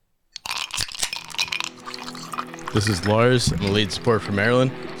This is Lars, an elite support from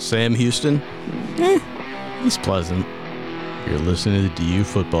Maryland. Sam Houston, he's pleasant. You're listening to the DU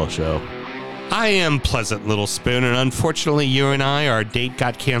Football Show. I am Pleasant Little Spoon, and unfortunately you and I, our date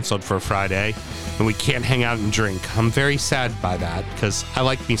got canceled for Friday, and we can't hang out and drink. I'm very sad by that, because I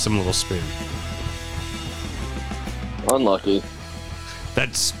like me some Little Spoon. Unlucky.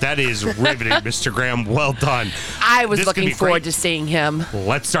 That is riveting, Mr. Graham. Well done. I was This looking could be forward great. to seeing him.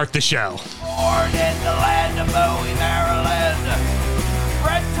 Let's start the show. Born in the land of Bowie, Maryland.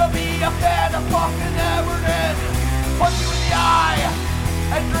 Bred to be a fan of fucking Everton. Punch you in the eye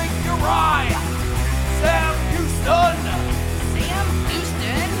and drink your rye. Sam Houston. Sam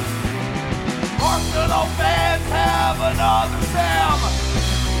Houston? Arsenal fans have another Sam.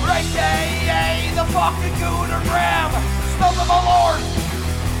 Right, the fucking Gooner Graham. Stump of my lord.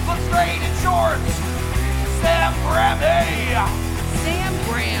 Look straight in shorts. Sam Graham, hey. Sam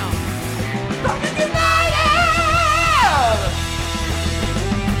Graham. Fucking United!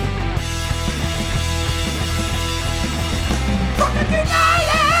 Fucking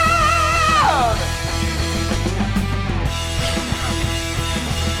United!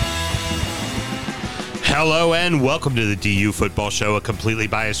 Hello and welcome to the DU Football Show, a completely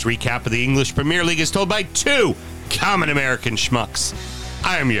biased recap of the English Premier League as told by two common American schmucks.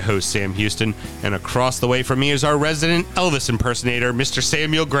 I am your host, Sam Houston, and across the way from me is our resident Elvis impersonator, Mr.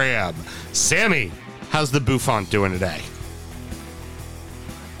 Samuel Graham. Sammy, how's the bouffant doing today?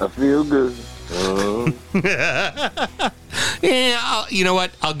 I feel good. Yeah, you know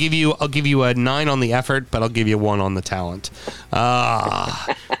what? I'll give you a 9 on the effort, but I'll give you 1 on the talent.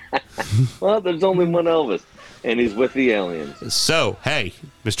 Well, there's only one Elvis, and he's with the aliens. So, hey,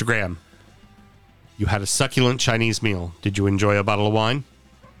 Mr. Graham, you had a succulent Chinese meal. Did you enjoy a bottle of wine?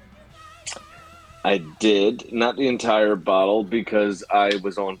 I did, not the entire bottle, because I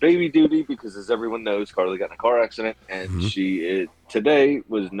was on baby duty, because as everyone knows, Carly got in a car accident, and she today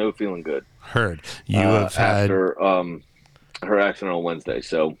was no feeling good. Heard. You have had... After her accident on Wednesday,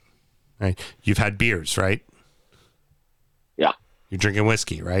 so... Right. You've had beers, right? Yeah. You're drinking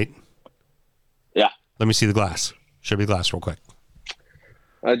whiskey, right? Yeah. Let me see the glass. Show me the glass real quick.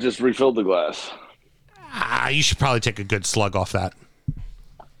 I just refilled the glass. You should probably take a good slug off that.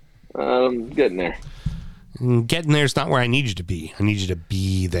 I'm getting there. Getting there is not where I need you to be. I need you to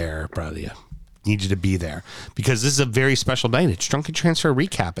be there, brother. Need you to be there. Because this is a very special night. It's Drunken Transfer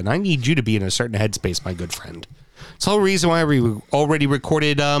Recap, and I need you to be in a certain headspace, my good friend. It's the whole reason why we already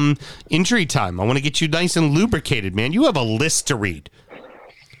recorded Injury Time. I want to get you nice and lubricated, man. You have a list to read.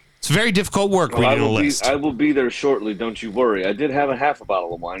 It's very difficult work reading a list. I will be there shortly, don't you worry. I did have a half a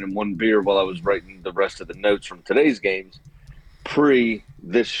bottle of wine and 1 beer while I was writing the rest of the notes from today's games pre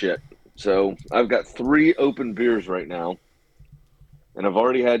this shit. So I've got 3 open beers right now, and I've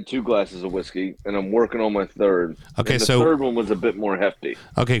already had 2 glasses of whiskey, and I'm working on my third. Okay, and the so third one was a bit more hefty.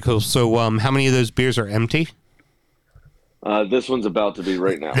 Okay, cool. So how many of those beers are empty? This one's about to be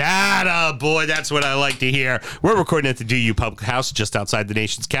right now. Boy, that's what I like to hear. We're recording at the DU Public House just outside the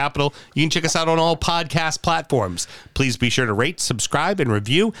nation's capital. You can check us out on all podcast platforms. Please be sure to rate, subscribe, and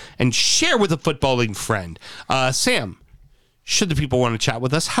review, and share with a footballing friend. Sam, should the people want to chat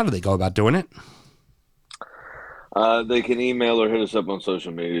with us, how do they go about doing it? They can email or hit us up on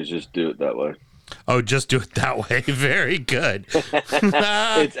social media. Just do it that way. Oh, just do it that way. Very good.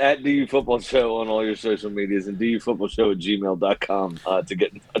 It's at DU Football Show on all your social medias and dufootballshow@gmail.com to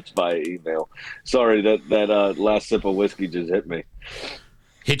get in touch via email. Sorry, that last sip of whiskey just hit me.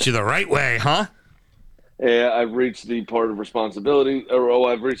 Hit you the right way, huh? Yeah, I've reached the part of responsibility,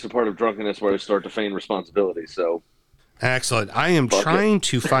 I've reached the part of drunkenness where I start to feign responsibility, so. Excellent. I am trying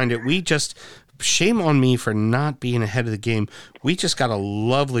to find it. Shame on me for not being ahead of the game. We just got a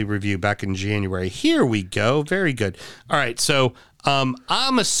lovely review back in January. Here we go. Very good. All right. So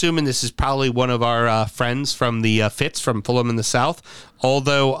I'm assuming this is probably one of our friends from the Fitz from Fulham in the South.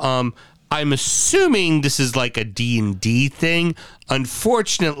 Although I'm assuming this is like a D&D thing.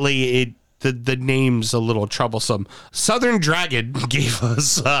 Unfortunately, the name's a little troublesome. Southern Dragon gave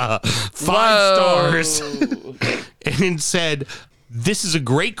us 5 stars and said, "This is a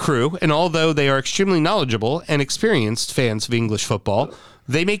great crew, and although they are extremely knowledgeable and experienced fans of English football,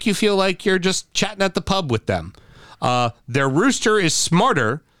 they make you feel like you're just chatting at the pub with them. Their rooster is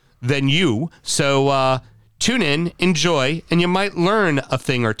smarter than you, so tune in, enjoy, and you might learn a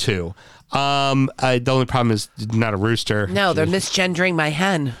thing or two." The only problem is not a rooster. No, they're misgendering my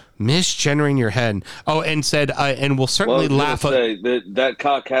hen. Misgendering your hen. Oh, and said, and we'll certainly laugh. Say that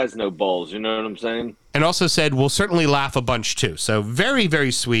cock has no balls. You know what I'm saying? And also said, we'll certainly laugh a bunch too. So very,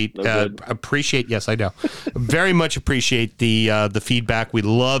 very sweet. Appreciate. Yes, I know. Very much appreciate the feedback. We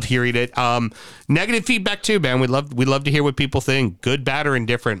love hearing it. Negative feedback too, man. We love to hear what people think. Good, bad, or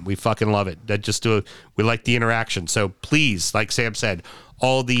indifferent. We fucking love it. We like the interaction. So please, like Sam said,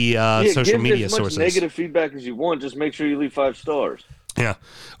 all the social media as much sources. Negative feedback as you want. Just make sure you leave 5 stars. Yeah,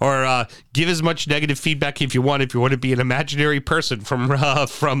 or give as much negative feedback if you want to be an imaginary person from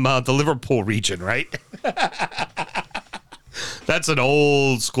the Liverpool region, right? That's an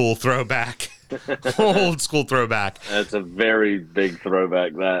old school throwback. Old school throwback. That's a very big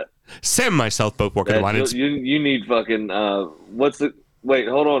throwback. That Sam and myself both working on it. You need fucking what's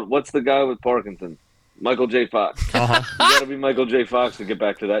the guy with Parkinson's? Michael J. Fox. Uh-huh. You gotta be Michael J. Fox to get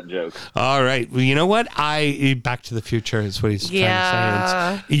back to that joke. All right. Well, you know what? Back to the Future is what he's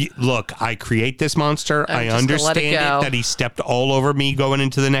trying to say. Look, I create this monster. I understand it that he stepped all over me going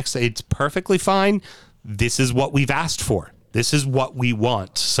into the next. It's perfectly fine. This is what we've asked for. This is what we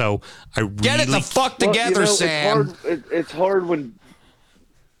want. So I really get it the fuck together, Sam. It's hard when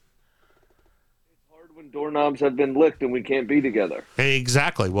doorknobs have been licked and we can't be together.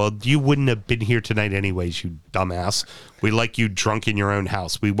 Exactly. Well, you wouldn't have been here tonight anyways, you dumbass. We like you drunk in your own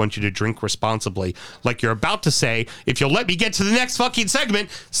house. We want you to drink responsibly. Like you're about to say, if you'll let me get to the next fucking segment,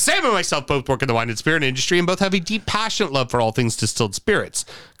 Sam and myself both work in the wine and spirit industry and both have a deep, passionate love for all things distilled spirits.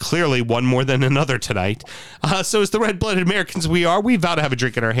 Clearly, one more than another tonight. So as the red-blooded Americans we are, we vow to have a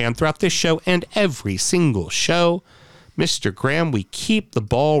drink in our hand throughout this show and every single show. Mr. Graham, we keep the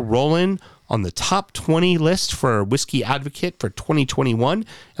ball rolling on the top 20 list for Whiskey Advocate for 2021.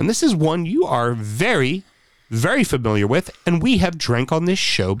 And this is one you are very, very familiar with, and we have drank on this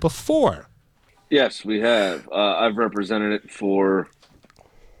show before. Yes, we have. I've represented it for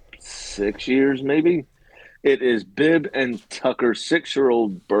 6 years, maybe. It is Bibb and Tucker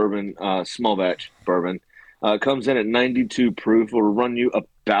 6-year-old bourbon, small batch bourbon. Comes in at 92 proof. Will run you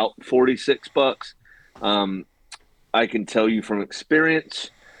about $46. I can tell you from experience,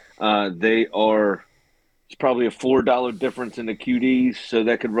 it's probably a $4 difference in the QDs, so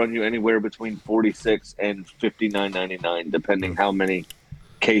that could run you anywhere between $46 and $59.99, depending how many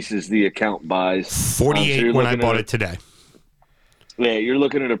cases the account buys. 48 when I bought it today. Yeah, you're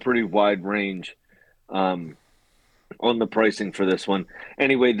looking at a pretty wide range on the pricing for this one.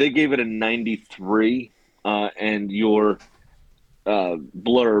 Anyway, they gave it a 93, and your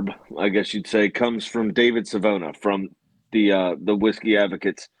blurb, I guess you'd say, comes from David Savona from the Whiskey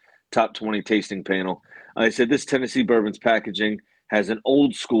Advocates Top 20 Tasting Panel. I said, this Tennessee bourbon's packaging has an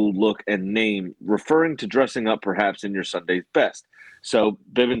old school look and name, referring to dressing up perhaps in your Sunday's best. So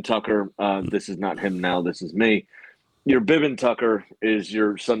Bibb and Tucker, this is not him now, this is me. Your Bibb and Tucker is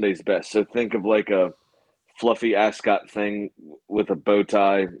your Sunday's best. So think of like a fluffy ascot thing with a bow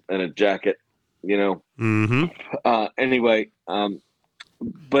tie and a jacket, you know? Mm-hmm. Anyway,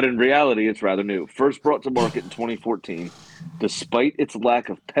 but in reality, it's rather new. First brought to market in 2014, despite its lack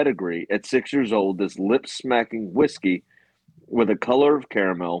of pedigree, at 6 years old, this lip-smacking whiskey with a color of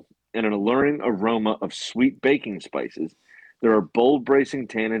caramel and an alluring aroma of sweet baking spices. There are bold, bracing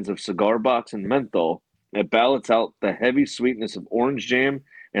tannins of cigar box and menthol that balance out the heavy sweetness of orange jam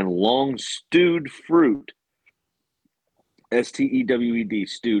and long stewed fruit. S-T-E-W-E-D,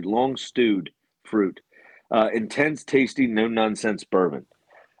 stewed, long stewed fruit. Intense, tasty, no-nonsense bourbon.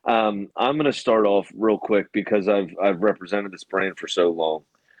 I'm going to start off real quick because I've represented this brand for so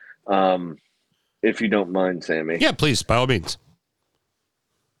long. If you don't mind, Sammy. Yeah, please, by all means.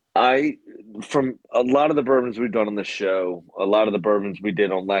 From a lot of the bourbons we've done on the show, a lot of the bourbons we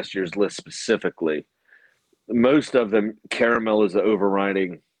did on last year's list specifically, most of them, caramel is the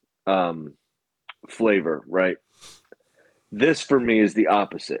overriding flavor, right? This, for me, is the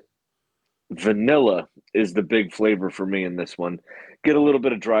opposite. Vanilla is the big flavor for me in this one. Get a little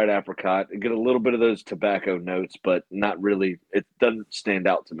bit of dried apricot, get a little bit of those tobacco notes, but not really. It doesn't stand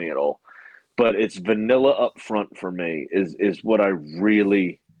out to me at all. But it's vanilla up front for me is what I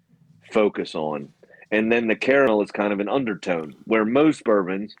really focus on. And then the caramel is kind of an undertone, where most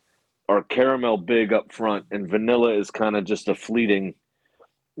bourbons are caramel big up front and vanilla is kind of just a fleeting,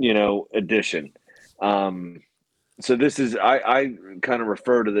 addition. So this is, I kind of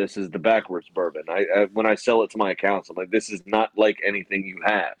refer to this as the backwards bourbon. I when I sell it to my accounts, I'm like, this is not like anything you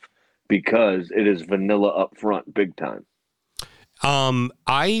have, because it is vanilla up front, big time.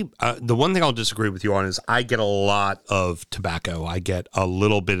 The one thing I'll disagree with you on is I get a lot of tobacco. I get a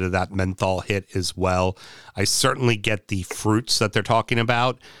little bit of that menthol hit as well. I certainly get the fruits that they're talking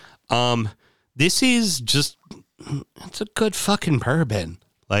about. This is just, it's a good fucking bourbon.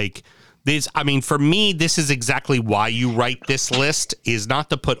 Like this, I mean, for me, this is exactly why you write this list, is not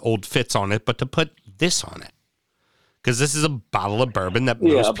to put Old Fitz on it, but to put this on it. Because this is a bottle of bourbon that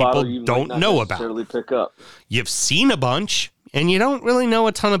most people don't know about. Pick up. You've seen a bunch and you don't really know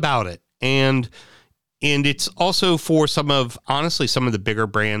a ton about it. And it's also for honestly, some of the bigger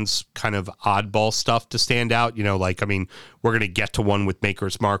brands, kind of oddball stuff to stand out. You know, like, I mean, we're going to get to one with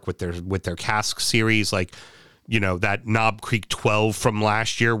Maker's Mark with their cask series. Like, you know, that Knob Creek 12 from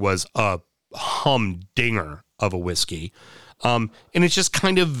last year was a humdinger of a whiskey. And it's just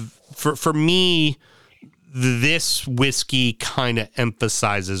kind of, for me, this whiskey kind of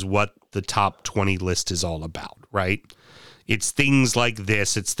emphasizes what the top 20 list is all about, right? It's things like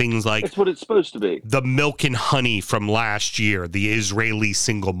this. It's things like... That's what it's supposed to be. The Milk and Honey from last year, the Israeli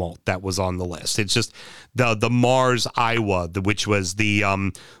single malt that was on the list. It's just the Mars Iowa, which was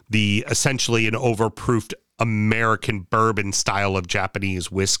the essentially an overproofed American bourbon style of Japanese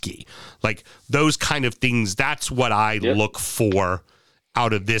whiskey. Like those kind of things, that's what I look for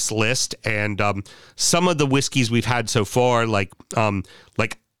out of this list. And some of the whiskeys we've had so far, like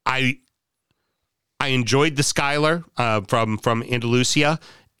I enjoyed the Skylar from Andalusia,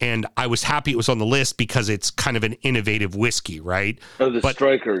 and I was happy it was on the list because it's kind of an innovative whiskey, right? Oh, the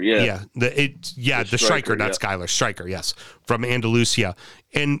Striker, yeah. Yeah, the Striker, not Skylar, Striker, yes, from Andalusia.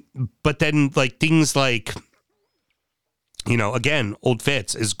 But then like things like, you know, again, Old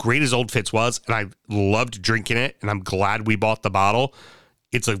Fitz, as great as Old Fitz was, and I loved drinking it, and I'm glad we bought the bottle.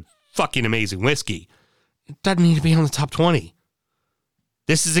 It's a fucking amazing whiskey. It doesn't need to be on the top 20.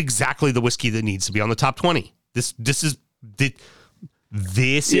 This is exactly the whiskey that needs to be on the top 20. This is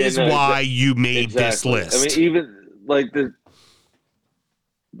why you made this list. I mean, even like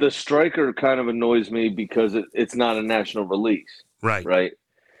the Striker kind of annoys me because it's not a national release. Right. Right.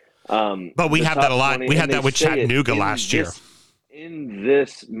 But we have that a lot. 20, we had that with Chattanooga last year. In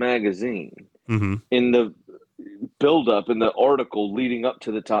this magazine, mm-hmm. in the build-up, in the article leading up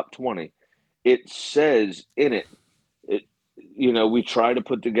to the top 20, it says in it, you know, we try to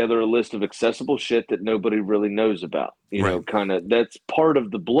put together a list of accessible shit that nobody really knows about. You know, kind of, that's part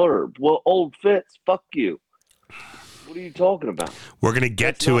of the blurb. Well, Old Fitz, fuck you. What are you talking about? We're going to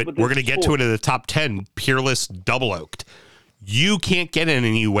get to it. We're going to get to it in the top 10, Peerless Double Oaked. You can't get it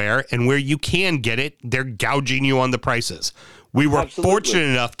anywhere, and where you can get it, they're gouging you on the prices. We were fortunate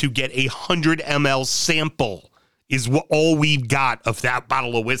enough to get 100 ml sample is all we've got of that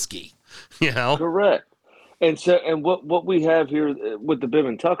bottle of whiskey. You know? Correct. And so, and what we have here with the Bib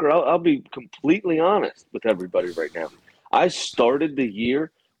and Tucker, I'll be completely honest with everybody right now. I started the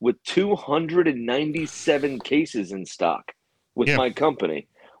year with 297 cases in stock with my company.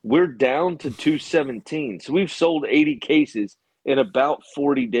 We're down to 217. So we've sold 80 cases in about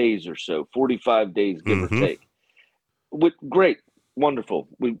 40 days or so, 45 days, give or take. Great, wonderful.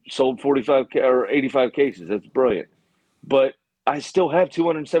 We sold 45 or 85 cases. That's brilliant. But I still have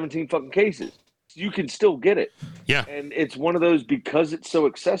 217 fucking cases. You can still get it. Yeah. And it's one of those, because it's so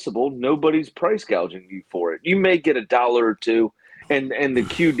accessible, nobody's price gouging you for it. You may get $1 or $2. And the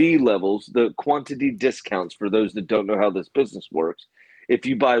QD levels, the quantity discounts, for those that don't know how this business works, if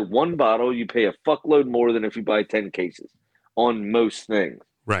you buy one bottle, you pay a fuckload more than if you buy 10 cases on most things.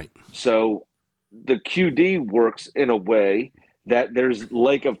 Right. So the QD works in a way that there's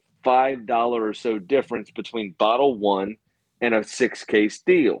like a $5 or so difference between bottle one and a 6-case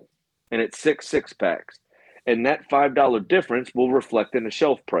deal. And it's 6 6-packs. And that $5 difference will reflect in the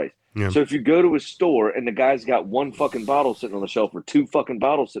shelf price. Yeah. So if you go to a store and the guy's got one fucking bottle sitting on the shelf or two fucking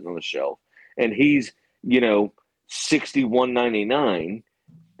bottles sitting on the shelf, and he's, you know, $61.99,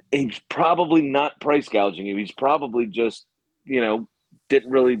 he's probably not price gouging you. He's probably just, you know,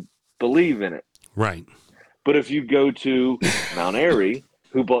 didn't really believe in it. Right. But if you go to Mount Airy,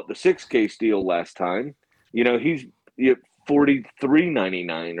 who bought the 6-case deal last time, you know, he's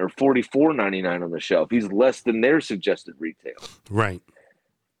 $43.99 or $44.99 on the shelf. He's less than their suggested retail. Right.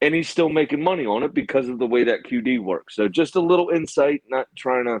 And he's still making money on it because of the way that QD works. So just a little insight, not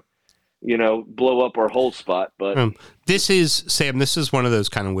trying to, you know, blow up our whole spot. But this is, Sam, this is one of those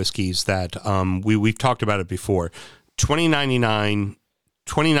kind of whiskeys that we've talked about it before.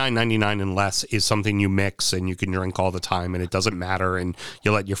 $29.99 and less is something you mix and you can drink all the time and it doesn't matter and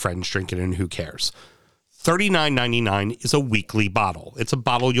you let your friends drink it and who cares. $39.99 is a weekly bottle. It's a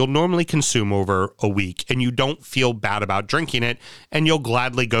bottle you'll normally consume over a week and you don't feel bad about drinking it and you'll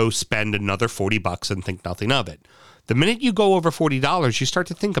gladly go spend another $40 and think nothing of it. The minute you go over $40, you start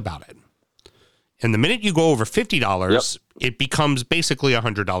to think about it. And the minute you go over $50, it becomes basically a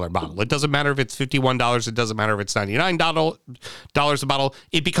 $100 bottle. It doesn't matter if it's $51. It doesn't matter if it's $99 a bottle.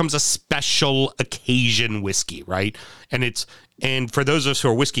 It becomes a special occasion whiskey, right? And for those of us who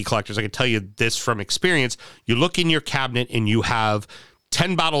are whiskey collectors, I can tell you this from experience. You look in your cabinet and you have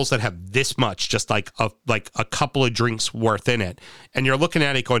 10 bottles that have this much, just like a couple of drinks worth in it. And you're looking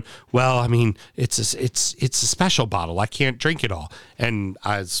at it going, well, I mean, it's a special bottle. I can't drink it all. And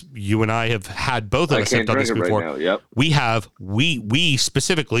as you and I have had both of us have done this before, right now. Yep. we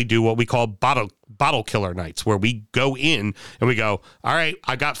specifically do what we call bottle killer nights, where we go in and we go, all right,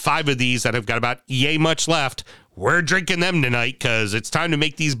 I got 5 of these that have got about yay much left. We're drinking them tonight because it's time to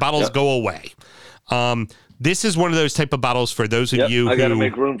make these bottles go away. This is one of those type of bottles for those of you who... I got to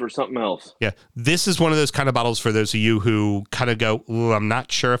make room for something else. Yeah. This is one of those kind of bottles for those of you who kind of go, ooh, I'm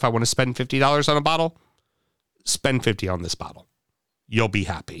not sure if I want to spend $50 on a bottle. Spend $50 on this bottle. You'll be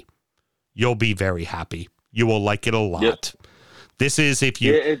happy. You'll be very happy. You will like it a lot. Yep. This is if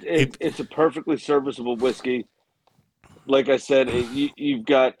you... it's a perfectly serviceable whiskey. Like I said, you've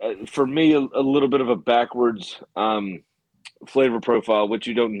got, for me, a little bit of a backwards... flavor profile, which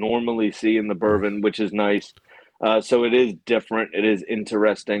you don't normally see in the bourbon, which is nice. So it is different. It is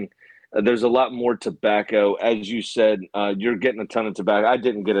interesting. There's a lot more tobacco. As you said, you're getting a ton of tobacco. I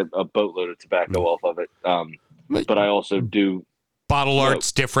didn't get a boatload of tobacco off of it, but I also do. Bottle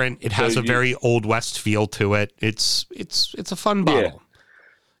art's different. It has a very Old West feel to it. It's a fun bottle.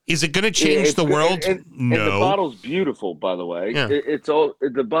 Yeah. Is it going to change the world? No. And the bottle's beautiful, by the way. Yeah.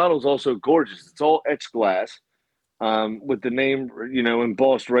 The bottle's also gorgeous. It's all etched glass. With the name,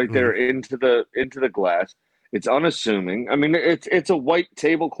 embossed right there into the glass. It's unassuming. I mean, it's a white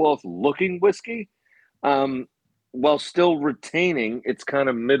tablecloth looking whiskey, while still retaining its kind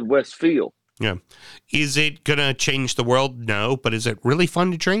of Midwest feel. Yeah. Is it gonna change the world? No, but is it really fun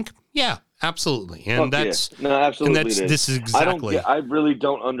to drink? Yeah, absolutely. And absolutely. This is exactly. I really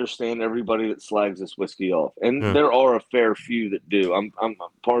don't understand everybody that slags this whiskey off, and there are a fair few that do. I'm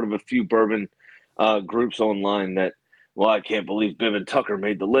part of a few bourbon groups online that, well, I can't believe Bibb and Tucker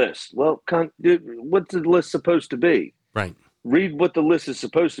made the list. Well, what's the list supposed to be? Right. Read what the list is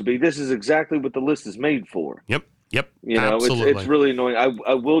supposed to be. This is exactly what the list is made for. Yep. Absolutely. It's really annoying.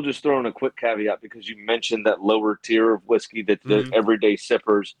 I will just throw in a quick caveat because you mentioned that lower tier of whiskey that the everyday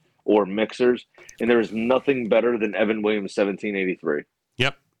sippers or mixers, and there is nothing better than Evan Williams 1783.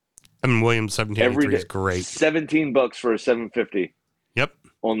 Yep. Evan Williams 1783 is great. $17 for a 750. Yep.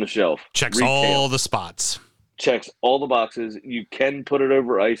 On the shelf. Checks all the spots. Checks all the boxes. You can put it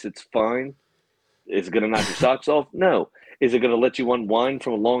over ice. It's fine. Is it going to knock your socks off? No. Is it going to let you unwind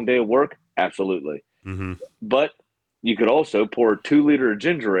from a long day of work? Absolutely. Mm-hmm. But you could also pour a 2-liter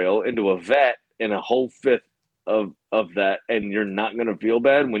ginger ale into a vat and a whole fifth of that, and you're not going to feel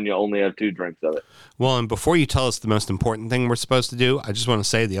bad when you only have 2 drinks of it. Well, and before you tell us the most important thing we're supposed to do, I just want to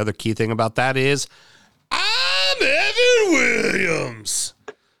say the other key thing about that is I'm Evan Williams.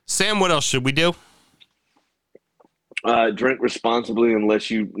 Sam, what else should we do? Drink responsibly unless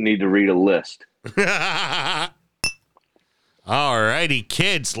you need to read a list. All righty,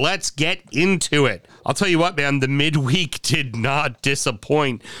 kids, let's get into it. I'll tell you what, man, the midweek did not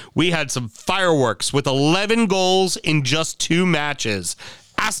disappoint. We had some fireworks with 11 goals in just 2 matches.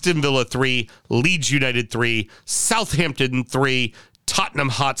 Aston Villa 3, Leeds United 3, Southampton 3, Tottenham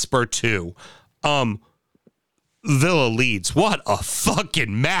Hotspur 2. Villa Leeds, what a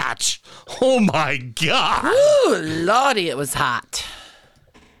fucking match. Oh my God. Ooh, Lordy, it was hot.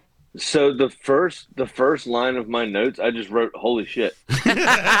 So the first line of my notes, I just wrote, holy shit.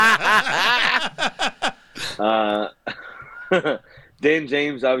 Dan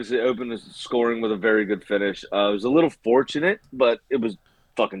James obviously opened the scoring with a very good finish. It was a little fortunate, but it was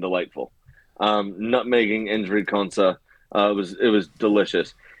fucking delightful. Nutmegging Indri Konsa. It was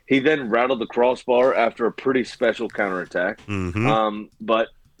delicious. He then rattled the crossbar after a pretty special counterattack, but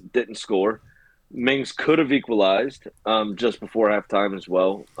didn't score. Mings could have equalized just before halftime as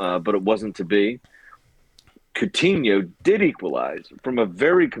well, but it wasn't to be. Coutinho did equalize from a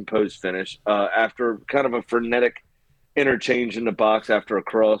very composed finish after kind of a frenetic interchange in the box after a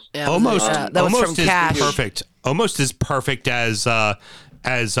cross. Yeah, almost from Cash. Perfect. Almost as perfect as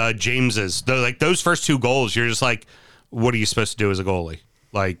James's. Like those first 2 goals, you're just like, what are you supposed to do as a goalie?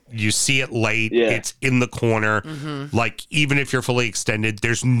 Like, you see it late, it's in the corner. Like, even if you're fully extended,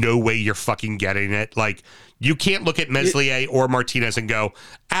 there's no way you're fucking getting it. Like, you can't look at Meslier or Martinez and go,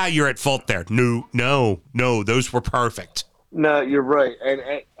 you're at fault there. No, those were perfect. No, you're right. And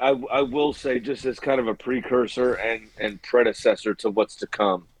I will say, just as kind of a precursor and predecessor to what's to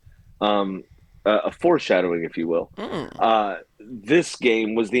come, a foreshadowing, if you will. This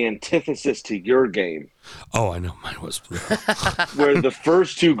game was the antithesis to your game. Oh, I know. Mine was blue. Where the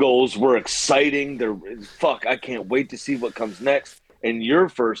first 2 goals were exciting. I can't wait to see what comes next. And your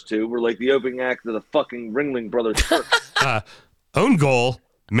first 2 were like the opening act of the fucking Ringling Brothers. Own goal.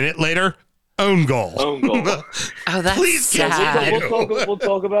 Minute later, own goal. Own goal. Oh, that's Please sad. We'll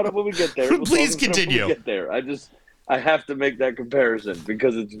talk about it when we get there. Please continue. When we get there. I have to make that comparison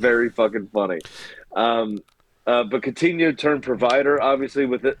because it's very fucking funny. But Coutinho turned provider, obviously,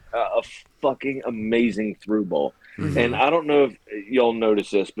 with a fucking amazing through ball. Mm-hmm. And I don't know if y'all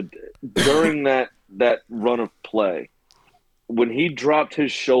noticed this, but during that run of play, when he dropped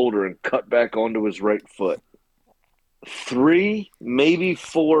his shoulder and cut back onto his right foot, 3, maybe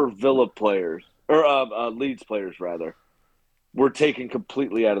 4 Villa players, or Leeds players, rather, were taken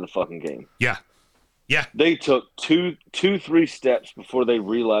completely out of the fucking game. Yeah. Yeah. They took 3 steps before they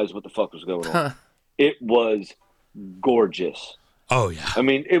realized what the fuck was going on. It was gorgeous. Oh, yeah. I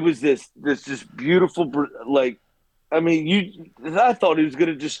mean, it was this just beautiful, like, I mean, I thought he was going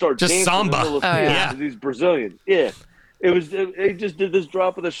to just start dancing samba. in the middle of the field because he's Brazilian. Yeah. He just did this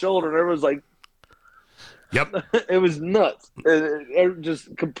drop of the shoulder, and everyone's like, yep. It was nuts. It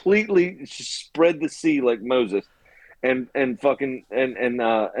just completely spread the sea like Moses. And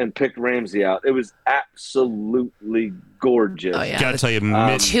picked Ramsey out. It was absolutely gorgeous. Oh, yeah. Gotta tell you,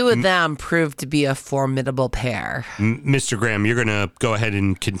 2 of them proved to be a formidable pair. Mr. Graham, you're gonna go ahead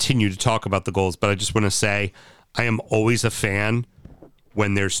and continue to talk about the goals, but I just want to say, I am always a fan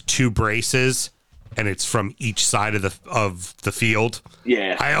when there's 2 braces and it's from each side of the field.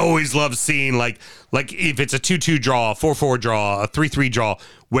 Yeah, I always love seeing like if it's a 2-2 draw, a 4-4 draw, a 3-3 draw,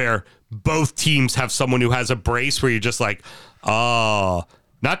 where both teams have someone who has a brace where you're just like, oh,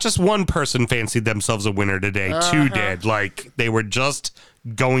 not just one person fancied themselves a winner today. 2 did. Like, they were just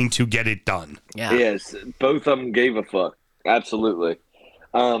going to get it done. Yeah. Yes, both of them gave a fuck. Absolutely.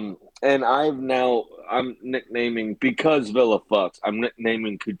 And I'm nicknaming, because Villa fucks, I'm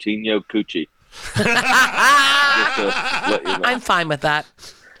nicknaming Coutinho Coochie. Just to let you know. I'm fine with that.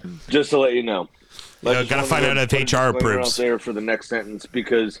 Just to let you know. Gotta find out if HR approves. Out there for the next sentence,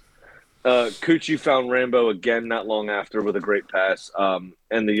 because Coochie found Rambo again not long after with a great pass, and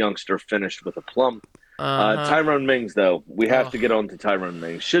the youngster finished with a plum. Tyrone Mings, though, we have to get on to Tyrone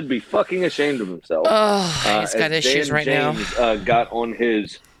Mings. Should be fucking ashamed of himself. He's got issues Dan right James, now. Got on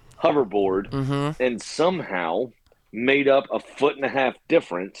his hoverboard and somehow made up a 1.5 foot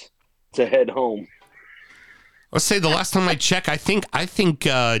difference to head home. Let's say the last time I checked, I think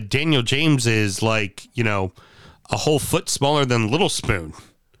Daniel James is like, a whole foot smaller than Little Spoon.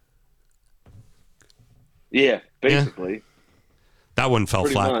 Yeah, basically. Yeah. That one fell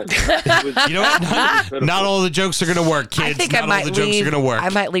Pretty flat. much. You know what? Not all the jokes are going to work, kids. I think Not I might all the jokes are going to work. I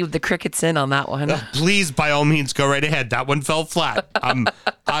might leave the crickets in on that one. Please, by all means, go right ahead. That one fell flat. I'm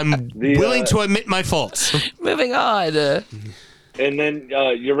willing to admit my faults. Moving on. And then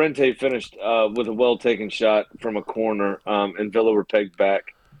Llorente finished with a well-taken shot from a corner, and Villa were pegged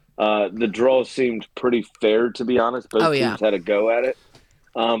back. The draw seemed pretty fair, to be honest. Both teams had a go at it.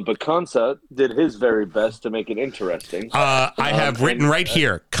 But Konsa did his very best to make it interesting. I have written right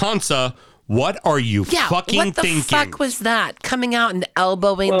here, Konsa, what are you fucking thinking? What the fuck was that? Coming out and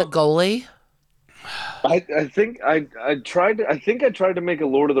elbowing the goalie? I think I tried to make a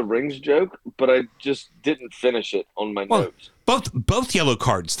Lord of the Rings joke, but I just didn't finish it on my notes. Both yellow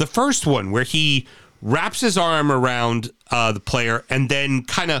cards. The first one where he wraps his arm around the player and then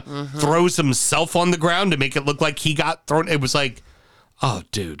kind of throws himself on the ground to make it look like he got thrown. It was like, oh,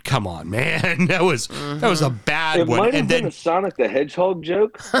 dude, come on, man. That was a bad one. It might have been a Sonic the Hedgehog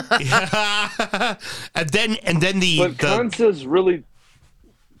joke. and then But Konsa's really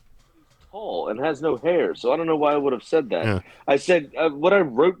tall and has no hair, so I don't know why I would have said that. Yeah. I said what I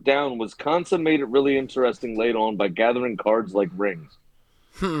wrote down was Konsa made it really interesting late on by gathering cards like rings.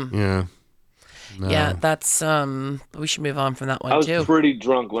 Yeah. No. Yeah, that's we should move on from that one I was too. pretty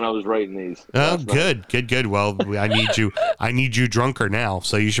drunk when I was writing these. Oh, good. Well, I need you drunker now,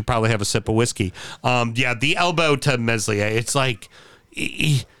 so you should probably have a sip of whiskey. Yeah, the elbow to Meslier, it's like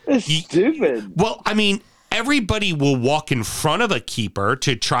It's stupid. Well, I mean, everybody will walk in front of a keeper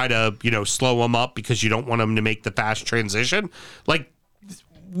to try to, slow him up because you don't want him to make the fast transition. Like,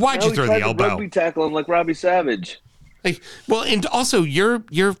 why'd you throw the elbow? Rugby tackle him like Robbie Savage. Well, and also you're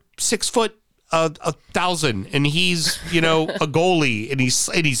 6 foot 1,000, and he's a goalie, and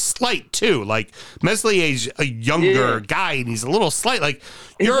he's slight too. Like Meslier's a younger guy, and he's a little slight. Like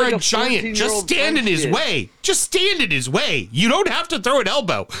you're like a giant. Just stand in his way. Just stand in his way. You don't have to throw an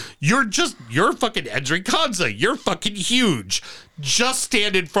elbow. You're fucking Edric Konza. You're fucking huge. Just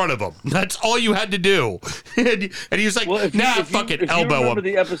stand in front of him. That's all you had to do. And he was like, fucking elbow him.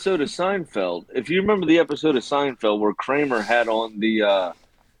 If you remember the episode of Seinfeld where Kramer had on the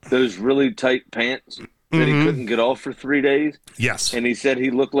those really tight pants that he couldn't get off for 3 days? Yes. And he said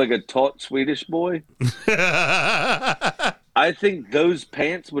he looked like a taut Swedish boy? I think those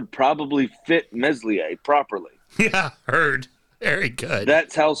pants would probably fit Meslier properly. Yeah, heard. Very good.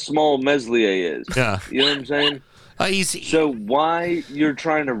 That's how small Meslier is. Yeah. You know what I'm saying? So why you're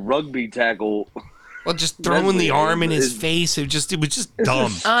trying to rugby tackle? Well, just throwing the arm in his face, it was just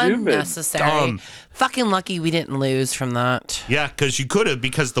dumb. Unnecessary. Dumb. Fucking lucky we didn't lose from that. Yeah, because you could have,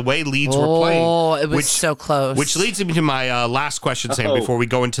 because the way Leeds were playing. Oh, it was so close. Which leads me to my last question, Sam, before we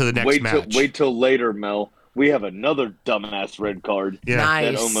go into the next match. Wait till later, Mel. We have another dumbass red card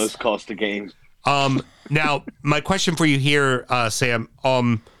that almost cost the game. Now, my question for you here, Sam,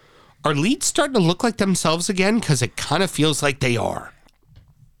 are Leeds starting to look like themselves again? Because it kind of feels like they are.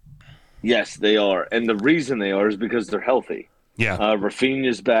 Yes, they are. And the reason they are is because they're healthy. Yeah.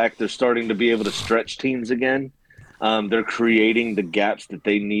 Rafinha's back. They're starting to be able to stretch teams again. They're creating the gaps that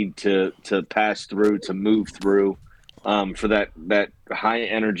they need to pass through, to move through for that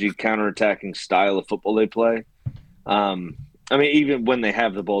high-energy counterattacking style of football they play. I mean, even when they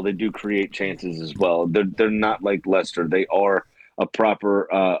have the ball, they do create chances as well. They're not like Leicester. They are a proper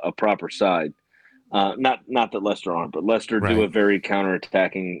side. Not that Leicester aren't, but Leicester do a very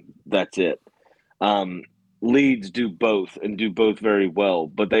counterattacking. That's it. Leeds do both and do both very well,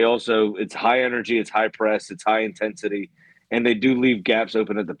 but they also, it's high energy, it's high press, it's high intensity, and they do leave gaps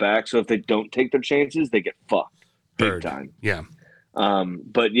open at the back. So if they don't take their chances, they get fucked big time. Yeah.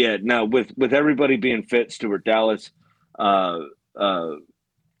 But yeah, now with everybody being fit, Stuart Dallas, Rafinha,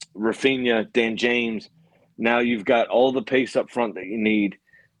 Dan James, now you've got all the pace up front that you need.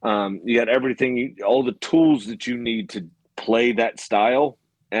 You got everything, all the tools that you need to play that style.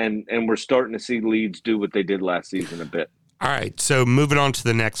 And we're starting to see Leeds do what they did last season a bit. All right, so moving on to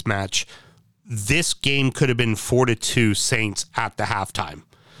the next match. This game could have been 4-2 Saints at the halftime.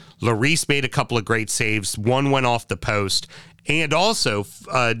 Lloris made a couple of great saves. One went off the post. And also,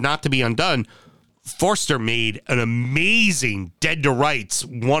 not to be undone, Forster made an amazing dead-to-rights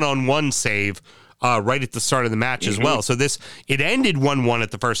one-on-one save right at the start of the match as well. So it ended 1-1 at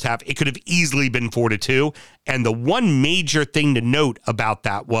the first half. It could have easily been 4-2. And the one major thing to note about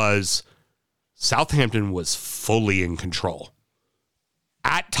that was Southampton was fully in control.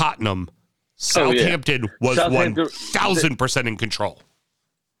 At Tottenham, Southampton was 1,000% in control.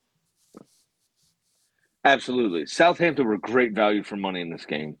 Absolutely. Southampton were great value for money in this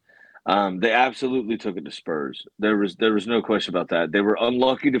game. They absolutely took it to Spurs. There was no question about that. They were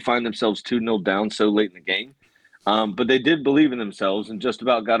unlucky to find themselves 2-0 down so late in the game, but they did believe in themselves and just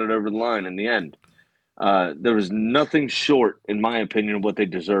about got it over the line in the end. There was nothing short, in my opinion, of what they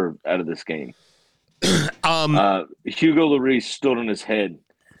deserved out of this game. Hugo Lloris stood on his head.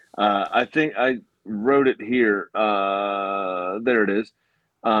 I think I wrote it here. There it is.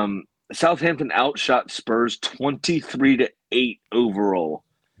 Southampton outshot Spurs 23-8 overall.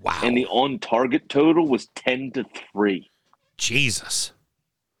 Wow. And the on-target total was 10-3. Jesus.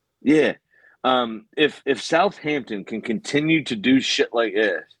 Yeah. If Southampton can continue to do shit like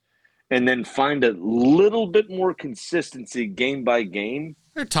this and then find a little bit more consistency game by game,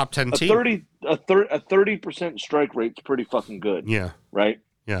 they're a top 10 team. A 30% strike rate's pretty fucking good. Yeah. Right?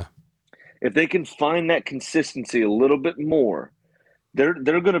 Yeah. If they can find that consistency a little bit more, they're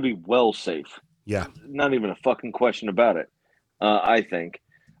going to be well safe. Yeah. Not even a fucking question about it, I think.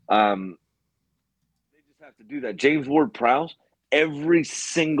 They just have to do that. James Ward-Prowse, every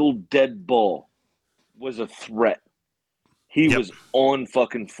single dead ball was a threat. He was on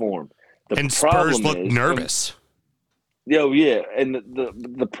fucking form. And Spurs looked nervous. Yeah. And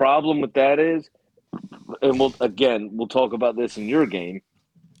the problem with that is, and we'll talk about this in your game,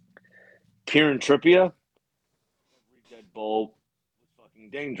 Kieran Trippier, every dead ball was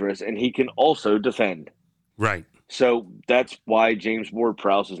fucking dangerous, and he can also defend. Right. So that's why James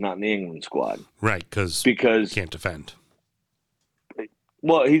Ward-Prowse is not in the England squad. Right, because he can't defend.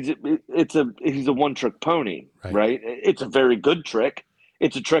 Well, he's a one-trick pony, right? It's a very good trick.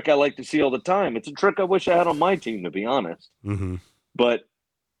 It's a trick I like to see all the time. It's a trick I wish I had on my team, to be honest. Mm-hmm. But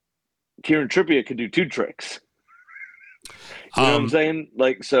Kieran Trippier could do two tricks. You know what I'm saying?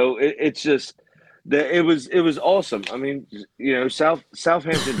 Like, so it's just It was awesome. I mean,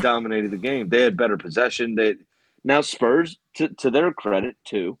 Southampton dominated the game. They had better possession. Now Spurs, to their credit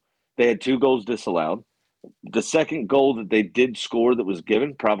too, they had 2 goals disallowed. The second goal that they did score that was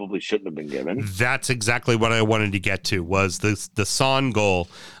given probably shouldn't have been given. That's exactly what I wanted to get to, was the Son goal.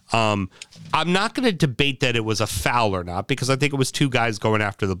 I'm not going to debate that it was a foul or not, because I think it was 2 guys going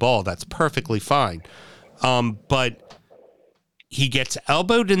after the ball. That's perfectly fine. But he gets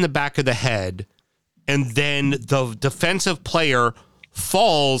elbowed in the back of the head, and then the defensive player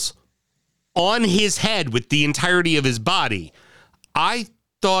falls on his head with the entirety of his body. I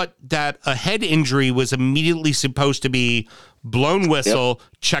thought that a head injury was immediately supposed to be blown whistle,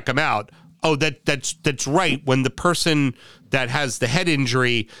 check him out. Oh, that's right. When the person that has the head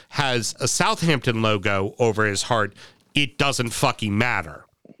injury has a Southampton logo over his heart, it doesn't fucking matter.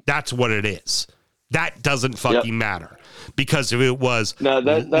 That's what it is. That doesn't fucking matter. Because if it was that's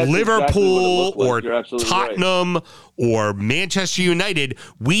Liverpool exactly what it or like. Tottenham or Manchester United,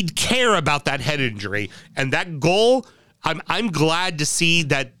 we'd care about that head injury. And that goal, I'm glad to see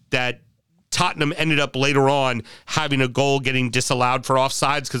that Tottenham ended up later on having a goal getting disallowed for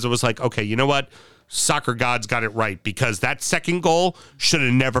offsides, because it was like, okay, you know what? Soccer gods got it right, because that second goal should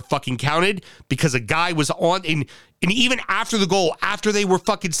have never fucking counted, because a guy was on and even after the goal, after they were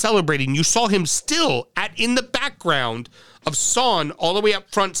fucking celebrating, you saw him still in the background of Son all the way up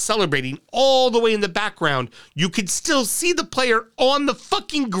front celebrating, all the way in the background. You could still see the player on the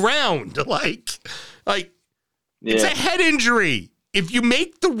fucking ground. It's a head injury. If you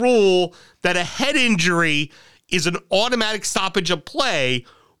make the rule that a head injury is an automatic stoppage of play,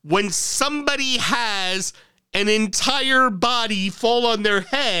 when somebody has an entire body fall on their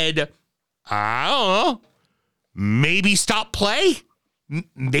head, I don't know, maybe stop play?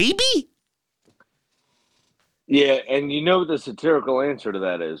 Maybe? Yeah, and you know what the satirical answer to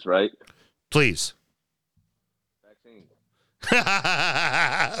that is, right? Please. Vaccine.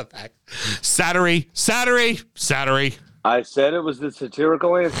 Saturday. I said it was the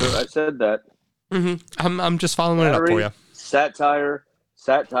satirical answer. I said that. Mm-hmm. I'm just following it up for you. Satire.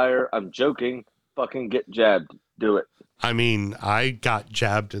 I'm joking. Fucking get jabbed. Do it. I mean, I got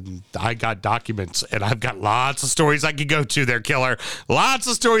jabbed and I got documents, and I've got lots of stories I could go to there, Killer. Lots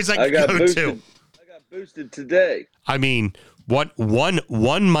of stories I could go to. I got boosted today. I mean, what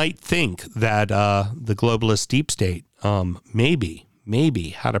one might think that the globalist deep state maybe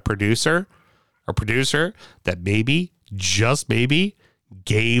had a producer that maybe, just maybe,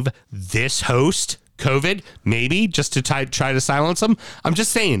 gave this host COVID, maybe just to try to silence him. I'm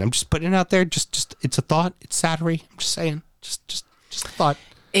just saying. I'm just putting it out there. Just it's a thought. It's Saturday. I'm just saying. Just a thought.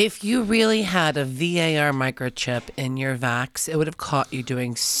 If you really had a VAR microchip in your vax, it would have caught you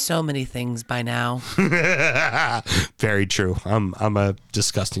doing so many things by now. Very true. I'm a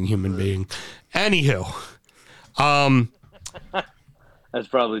disgusting human being. Anywho, that's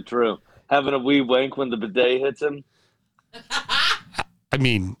probably true. Having a wee wank when the bidet hits him. I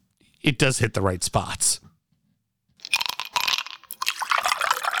mean, it does hit the right spots.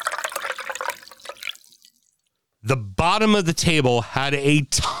 The bottom of the table had a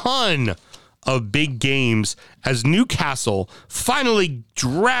ton of big games as Newcastle finally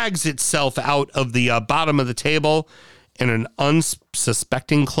drags itself out of the bottom of the table, and an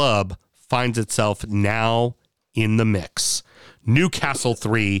unsuspecting club finds itself now in the mix. Newcastle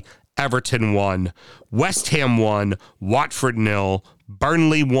 3, Everton 1, West Ham 1, Watford 0,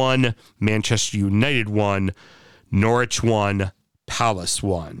 Burnley 1, Manchester United 1, Norwich 1, Palace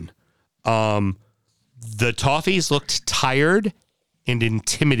 1. The Toffees looked tired and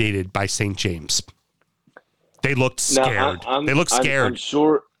intimidated by St. James. They looked scared. They looked scared.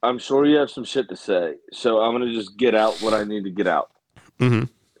 I'm sure you have some shit to say, so I'm going to just get out what I need to get out. Mm-hmm.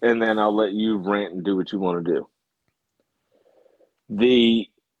 And then I'll let you rant and do what you want to do.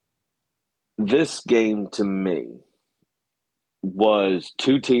 This game, to me, was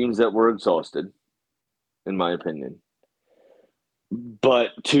 2 teams that were exhausted, in my opinion, but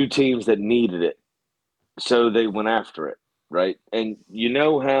 2 teams that needed it. So they went after it, right? And you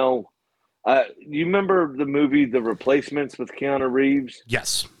know how you remember the movie The Replacements with Keanu Reeves?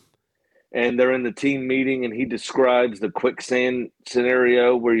 Yes. And they're in the team meeting, and he describes the quicksand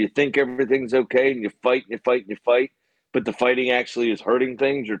scenario where you think everything's okay, and you fight, and you fight, and you fight, but the fighting actually is hurting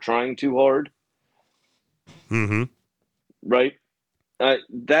things. You're trying too hard. Mm-hmm. Right?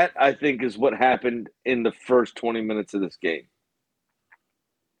 That, I think, is what happened in the first 20 minutes of this game.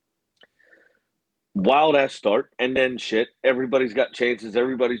 Wild ass start, and then shit. Everybody's got chances.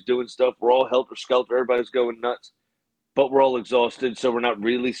 Everybody's doing stuff. We're all helter skelter. Everybody's going nuts, but we're all exhausted, so we're not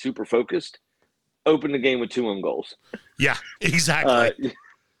really super focused. Open the game with 2 own goals. Yeah, exactly.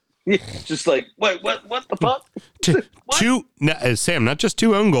 Just like, wait, what the fuck? Sam, not just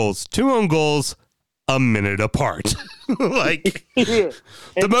 2 own goals. 2 own goals a minute apart. Like Yeah. the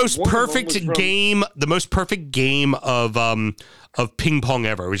And most one of them perfect was from- game, of ping pong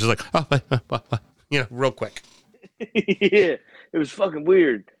ever. Which is like, real quick. Yeah, it was fucking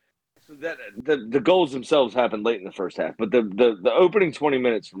weird. So that the goals themselves happened late in the first half, but the opening 20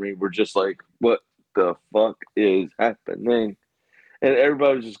 minutes for me were just like, what the fuck is happening? And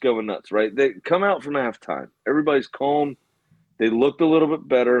everybody was just going nuts, right? They come out from halftime. Everybody's calm. They looked a little bit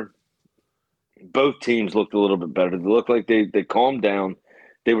better. Both teams looked a little bit better. They looked like they calmed down.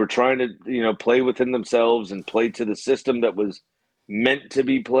 They were trying to, play within themselves and play to the system that was meant to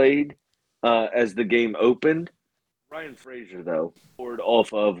be played as the game opened. Ryan Frazier, though, scored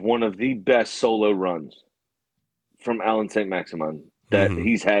off of one of the best solo runs from Alan St. Maximin that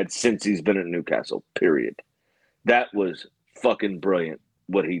he's had since he's been at Newcastle, period. That was fucking brilliant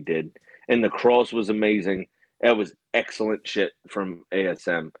what he did. And the cross was amazing. That was excellent shit from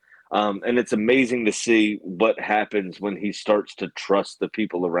ASM. And it's amazing to see what happens when he starts to trust the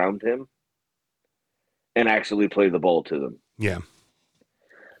people around him and actually play the ball to them. Yeah.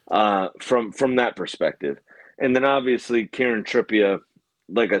 From that perspective. And then obviously Kieran Trippier,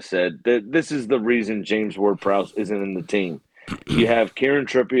 like I said, this is the reason James Ward-Prowse isn't in the team. You have Kieran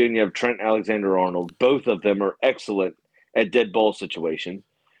Trippier and you have Trent Alexander-Arnold. Both of them are excellent at dead ball situation.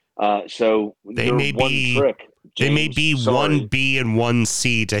 So They may be 1B and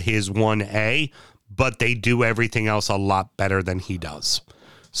 1C to his 1A, but they do everything else a lot better than he does.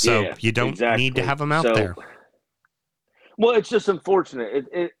 So Yeah, you don't exactly. need to have him out there. Well, it's just unfortunate.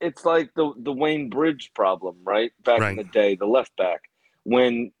 It's like the Wayne Bridge problem, right? Back in the day, the left back.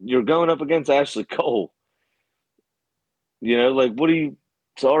 When you're going up against Ashley Cole, what do you...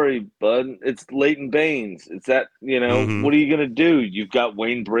 Sorry, bud. It's Leighton Baines. It's that, what are you going to do? You've got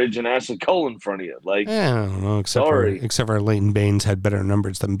Wayne Bridge and Ashley Cole in front of you. Like, I don't know, except for Leighton Baines had better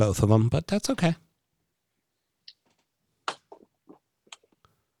numbers than both of them, but that's okay.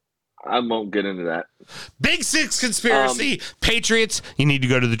 I won't get into that. Big Six conspiracy. Patriots, you need to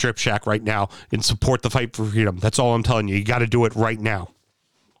go to the Drip Shack right now and support the fight for freedom. That's all I'm telling you. You got to do it right now.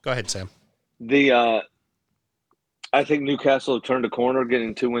 Go ahead, Sam. I think Newcastle have turned a corner,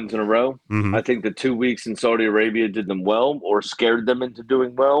 getting 2 wins in a row. Mm-hmm. I think the 2 weeks in Saudi Arabia did them well or scared them into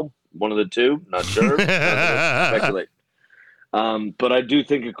doing well. One of the two. Not sure. Speculate. But I do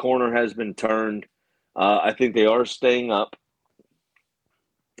think a corner has been turned. I think they are staying up.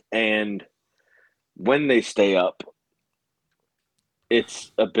 And when they stay up,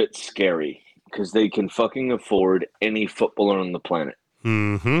 it's a bit scary because they can fucking afford any footballer on the planet.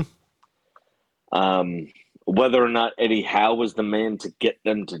 Mm-hmm. Whether or not Eddie Howe was the man to get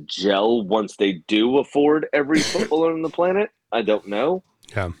them to gel once they do afford every footballer on the planet, I don't know.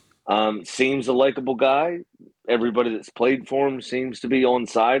 Yeah. Seems a likable guy. Everybody that's played for him seems to be on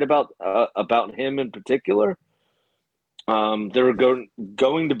side about him in particular. There are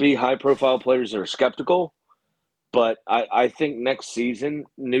going to be high-profile players that are skeptical, but I think next season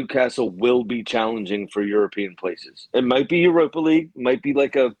Newcastle will be challenging for European places. It might be Europa League, might be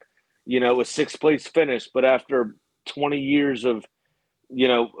like a 6th-place finish, but after 20 years of,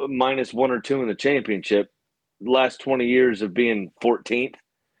 -1 or 2 in the championship, the last 20 years of being 14th.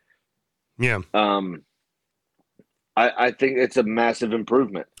 Yeah. I think it's a massive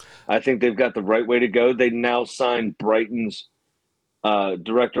improvement. I think they've got the right way to go. They now signed Brighton's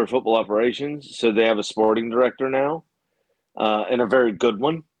director of football operations, so they have a sporting director now, and a very good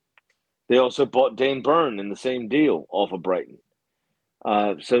one. They also bought Dane Byrne in the same deal off of Brighton.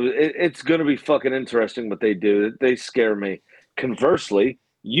 So it's going to be fucking interesting what they do. They scare me. Conversely,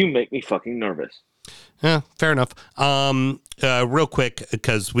 you make me fucking nervous. Yeah, fair enough. Real quick,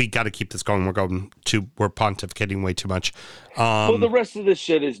 because we got to keep this going. We're pontificating way too much. Well, the rest of this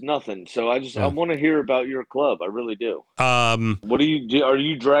shit is nothing. So I want to hear about your club. I really do. What do you do? Are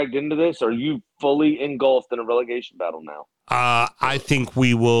you dragged into this? Are you fully engulfed in a relegation battle now? I think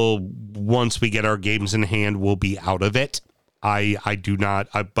we will, once we get our games in hand, we'll be out of it. I do not.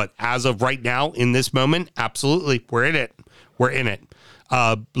 But as of right now, in this moment, absolutely, we're in it. We're in it.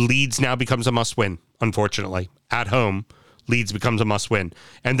 Leeds now becomes a must-win, unfortunately. At home, Leeds becomes a must-win.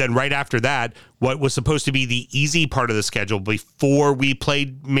 And then right after that, what was supposed to be the easy part of the schedule before we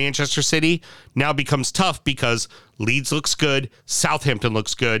played Manchester City now becomes tough because Leeds looks good, Southampton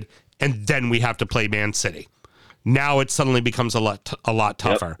looks good, and then we have to play Man City. Now it suddenly becomes a lot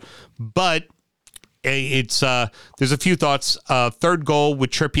tougher. Yep. But it's there's a few thoughts. Third goal with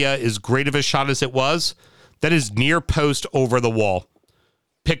Trippier, as great of a shot as it was, that is near post over the wall.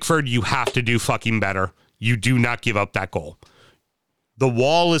 Pickford, you have to do fucking better. You do not give up that goal. The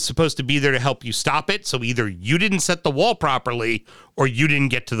wall is supposed to be there to help you stop it. So either you didn't set the wall properly or you didn't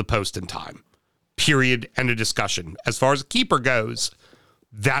get to the post in time. Period. End of discussion. As far as a keeper goes,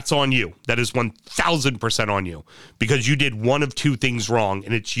 that's on you. That is 1,000% on you because you did one of two things wrong,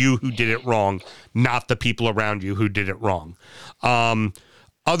 and it's you who did it wrong, not the people around you who did it wrong.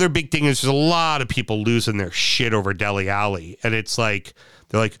 Other big thing is there's a lot of people losing their shit over Dele Alli, and it's like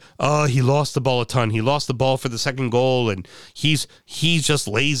they're like, oh, he lost the ball a ton. He lost the ball for the second goal, and he's just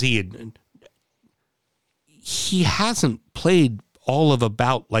lazy, and he hasn't played all of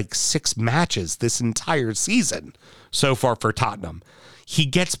about like 6 matches this entire season so far for Tottenham. He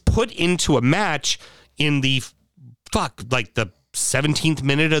gets put into a match in the the 17th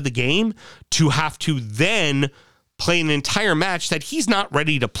minute of the game to have to then play an entire match that he's not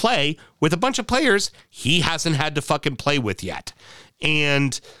ready to play with a bunch of players he hasn't had to fucking play with yet.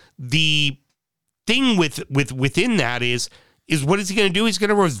 And the thing within that is what is he going to do? He's going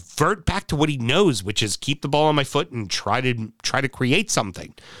to revert back to what he knows, which is keep the ball on my foot and try to create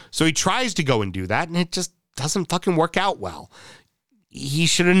something. So he tries to go and do that, and it just doesn't fucking work out well. He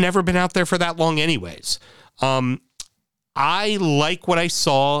should have never been out there for that long anyways. I like what I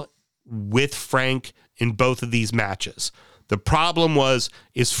saw with Frank in both of these matches. The problem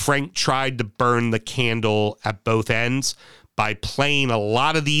is Frank tried to burn the candle at both ends by playing a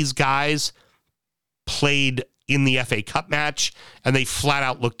lot of these guys played in the FA Cup match, and they flat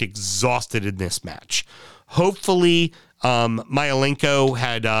out looked exhausted in this match. Hopefully, Myelenko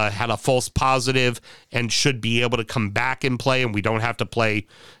had a false positive and should be able to come back and play, and we don't have to play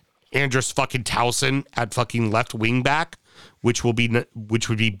Andros fucking Towson at fucking left wing back, which would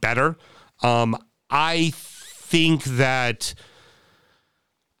be better. I think that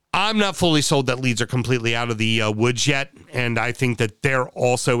I'm not fully sold that Leeds are completely out of the woods yet, and I think that they're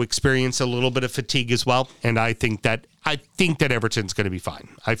also experiencing a little bit of fatigue as well. And I think that Everton's going to be fine.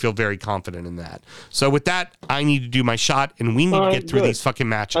 I feel very confident in that. So with that, I need to do my shot, and we need to get through these fucking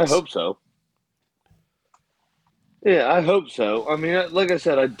matches. I hope so. Yeah, I hope so. I mean, like I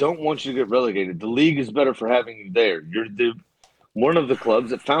said, I don't want you to get relegated. The league is better for having you there. You're one of the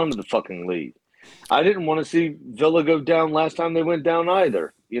clubs that founded the fucking league. I didn't want to see Villa go down last time they went down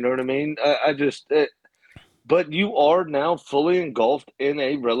either. You know what I mean? But you are now fully engulfed in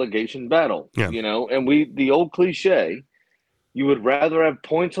a relegation battle. Yeah. You know, and the old cliche, you would rather have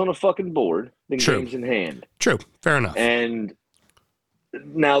points on a fucking board than games in hand. True. Fair enough. And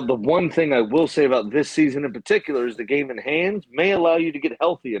now the one thing I will say about this season in particular is the game in hand may allow you to get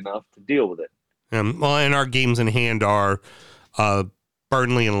healthy enough to deal with it. Well, and our games in hand are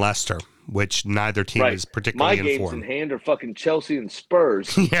Burnley and Leicester, which neither team is particularly in form. My games in hand are fucking Chelsea and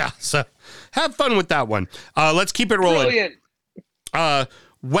Spurs. Yeah, so have fun with that one. Let's keep it rolling. Brilliant.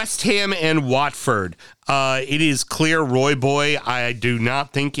 West Ham and Watford. It is clear Roy Boy, I do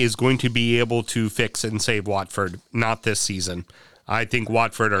not think, is going to be able to fix and save Watford. Not this season. I think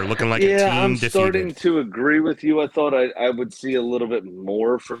Watford are looking like a team I'm defeated. Starting to agree with you. I thought I would see a little bit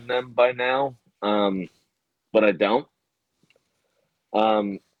more from them by now, but I don't.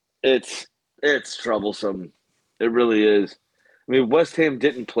 It's troublesome. It really is. I mean, West Ham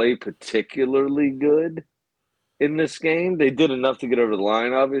didn't play particularly good in this game. They did enough to get over the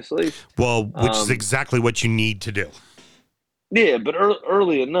line, obviously. Well, which is exactly what you need to do. Yeah, but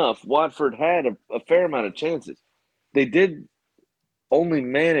early enough, Watford had a fair amount of chances. They did only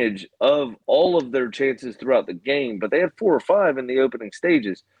manage of all of their chances throughout the game, but they had 4 or 5 in the opening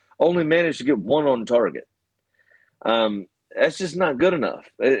stages. Only managed to get 1 on target. That's just not good enough.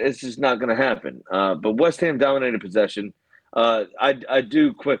 It's just not going to happen. But West Ham dominated possession. I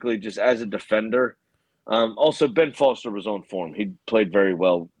do quickly, just as a defender. Also, Ben Foster was on form. He played very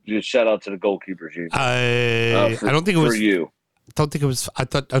well. Just shout out to the goalkeepers. I don't think it was for you. I don't think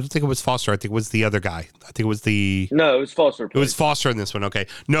it was Foster. I think it was the other guy. I think it was No, it was Foster. It was Foster in this one. Okay.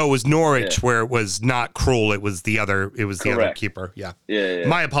 No, it was Norwich where it was not Krul. It was the other. It was the other keeper. Yeah. Yeah.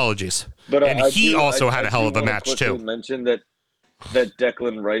 My apologies. But he also had a hell of a match too. Mention that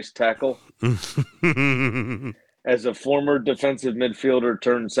Declan Rice tackle as a former defensive midfielder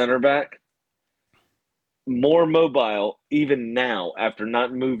turned center back. More mobile, even now, after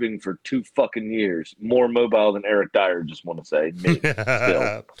not moving for 2 fucking years. More mobile than Eric Dyer, just want to say. Me,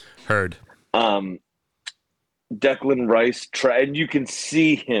 still. Heard. Declan Rice, and you can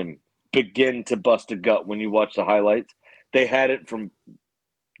see him begin to bust a gut when you watch the highlights. They had it from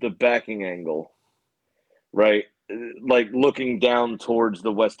the backing angle, right? Like looking down towards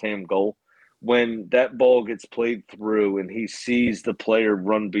the West Ham goal. When that ball gets played through and he sees the player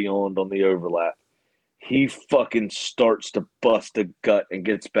run beyond on the overlap, he fucking starts to bust a gut and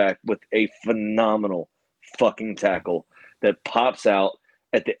gets back with a phenomenal fucking tackle that pops out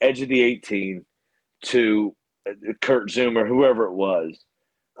at the edge of the 18 to Kurt Zoomer, whoever it was,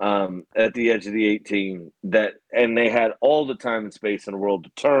 at the edge of the 18, and they had all the time and space in the world to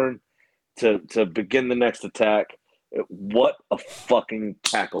turn, to begin the next attack. What a fucking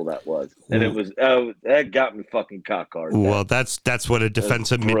tackle that was. And it was, that got me fucking cock hard. Well, that's what a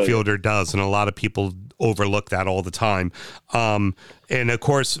defensive midfielder does, and a lot of people overlook that all the time. And of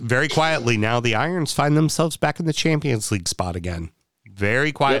course, very quietly now, the Irons find themselves back in the Champions League spot again.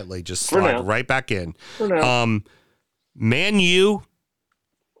 Very quietly, just slide right back in. Man, you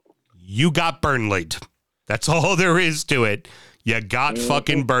got Burnley'd. That's all there is to it. You got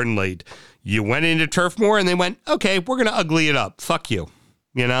fucking Burnley'd. You went into Turf Moor and they went, okay, we're going to ugly it up. Fuck you.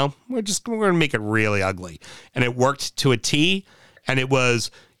 You know, we're going to make it really ugly. And it worked to a T. And it was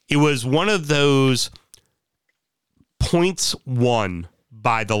one of those points won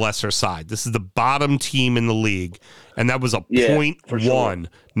by the lesser side. This is the bottom team in the league. And that was a point won,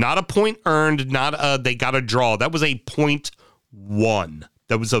 not a point earned, not they got a draw. That was a point won.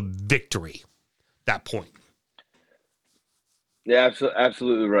 That was a victory. That point. Yeah,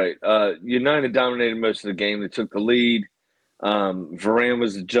 absolutely right. United dominated most of the game. They took the lead. Varane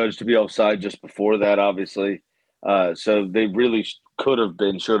was judged to be offside just before that, obviously. So they really should have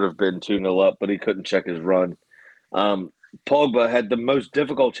been 2-0 up, but he couldn't check his run. Pogba had the most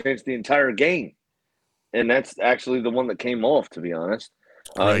difficult chance the entire game, and that's actually the one that came off, to be honest.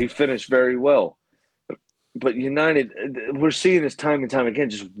 He finished very well. But United, we're seeing this time and time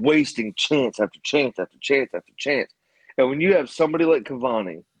again, just wasting chance after chance after chance after chance. And when you have somebody like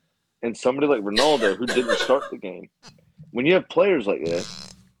Cavani and somebody like Ronaldo who didn't start the game, when you have players like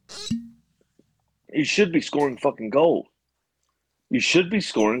this, you should be scoring fucking goals. You should be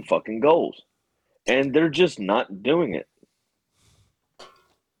scoring fucking goals. And they're just not doing it.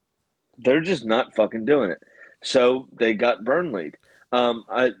 They're just not fucking doing it. So they got Burnley.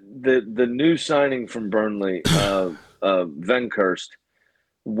 The new signing from Burnley, Venkhurst,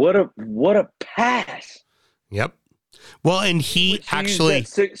 what a pass. Yep. Well, and he actually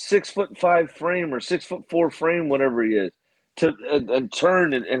 6'5" frame or 6'4" frame, whatever he is, to and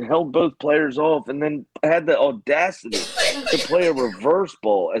turned and held both players off, and then had the audacity to play a reverse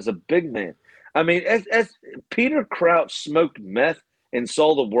ball as a big man. I mean, as Peter Crouch smoked meth and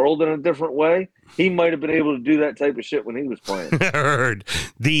saw the world in a different way, he might have been able to do that type of shit when he was playing. Heard.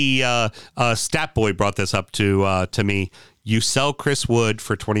 The stat boy brought this up to me. You sell Chris Wood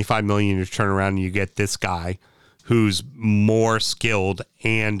for $25 million, you turn around and you get this guy who's more skilled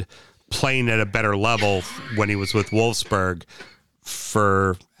and playing at a better level when he was with Wolfsburg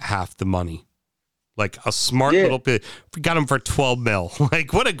for half the money. Like a smart little bit. We got him for 12 mil.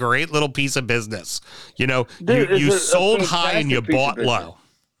 Like, what a great little piece of business. You know, dude, you sold high and you bought low.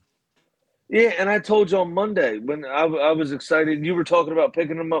 Yeah, and I told you on Monday when I was excited, you were talking about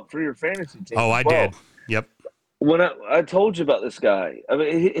picking him up for your fantasy team. Oh, I did. Yep. When I told you about this guy, I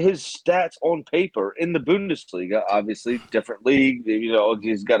mean, his stats on paper in the Bundesliga, obviously different league. You know,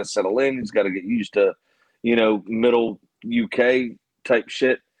 he's got to settle in. He's got to get used to, you know, middle UK type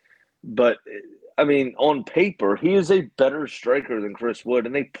shit. But I mean, on paper, he is a better striker than Chris Wood,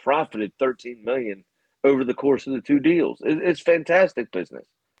 and they profited $13 million over the course of the two deals. It's fantastic business.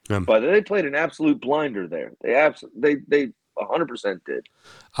 But they played an absolute blinder there. They 100% did.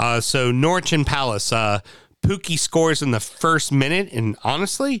 So Norwich and Palace. Pookie scores in the first minute, and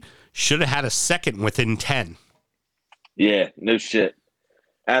honestly, should have had a second within 10. Yeah, no shit.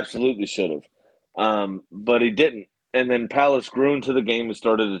 Absolutely should have. But he didn't. And then Palace grew into the game and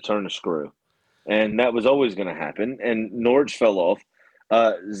started to turn the screw. And that was always going to happen. And Norwich fell off.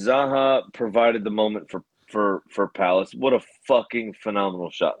 Zaha provided the moment for Palace. What a fucking phenomenal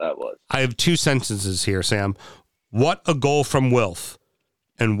shot that was. I have two sentences here, Sam. What a goal from Wilf.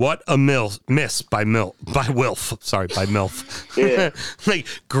 And what a miss by Wilf. Sorry, by Milf. Yeah. Like,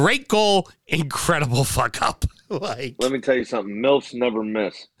 great goal, incredible fuck up. Like, let me tell you something. Milfs never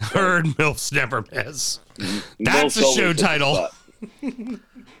miss. Heard Milfs never miss. That's a show title.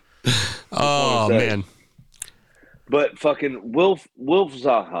 Oh, man. But fucking Wilf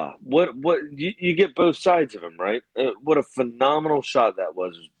Zaha. What you get both sides of him, right? What a phenomenal shot that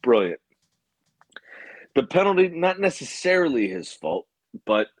was. It was brilliant. The penalty, not necessarily his fault.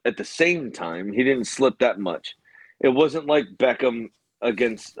 But at the same time, he didn't slip that much. It wasn't like Beckham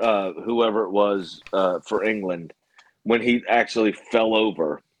against whoever it was for England when he actually fell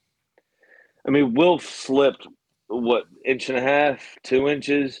over. I mean, Wilf slipped, what, 1.5 inches, 2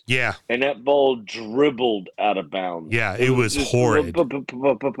 inches? Yeah. And that ball dribbled out of bounds. Yeah, it was horrid. It was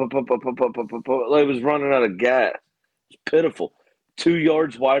running out of gas. It's pitiful. 2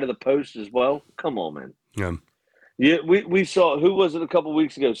 yards wide of the post as well. Come on, man. Yeah. Yeah, we saw, who was it a couple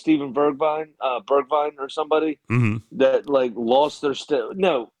weeks ago? Steven Bergvine or somebody that like lost their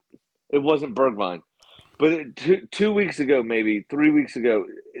No, it wasn't Bergvine, but 2 weeks ago, maybe 3 weeks ago,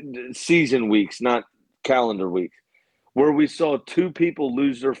 season weeks, not calendar weeks, where we saw two people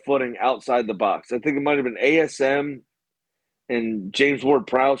lose their footing outside the box. I think it might have been ASM and James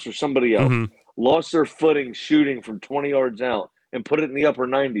Ward-Prowse or somebody else lost their footing shooting from 20 yards out and put it in the upper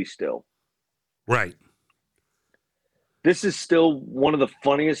 90s still. Right. This is still one of the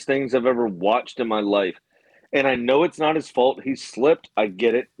funniest things I've ever watched in my life. And I know it's not his fault. He slipped. I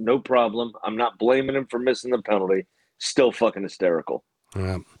get it. No problem. I'm not blaming him for missing the penalty. Still fucking hysterical.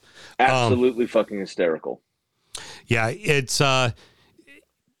 Yeah. Absolutely fucking hysterical. Yeah, it's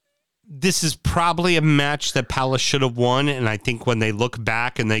this is probably a match that Palace should have won, and I think when they look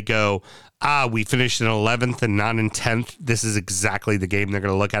back and they go, we finished in 11th and not in 10th, this is exactly the game they're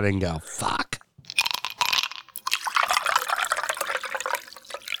going to look at it and go, fuck.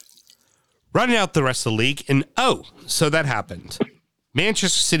 Running out the rest of the league, and so that happened.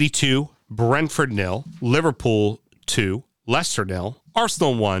 Manchester City 2, Brentford 0, Liverpool 2, Leicester 0,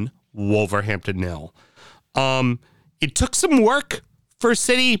 Arsenal 1, Wolverhampton 0. It took some work for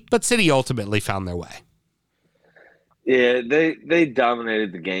City, but City ultimately found their way. Yeah, they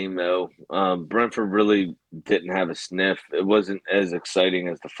dominated the game, though. Brentford really didn't have a sniff. It wasn't as exciting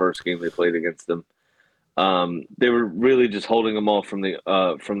as the first game they played against them. They were really just holding them off from the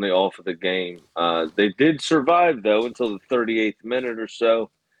off of the game. They did survive, though, until the 38th minute or so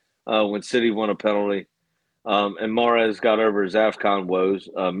when City won a penalty. And Mahrez got over his AFCON woes,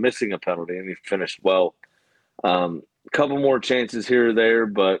 missing a penalty, and he finished well. A couple more chances here or there,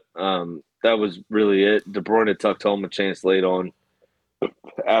 but that was really it. De Bruyne tucked home a chance late on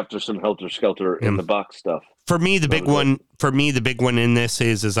after some helter-skelter in the box stuff. For me, the big one in this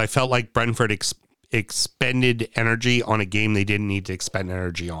is I felt like Brentford expended energy on a game they didn't need to expend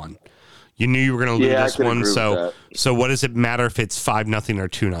energy on. You knew you were going to lose this one, so what does it matter if it's 5-0 or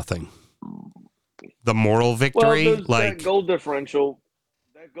 2-0? The moral victory, that goal differential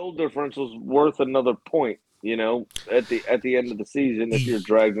is worth another point. You know, at the end of the season, if you're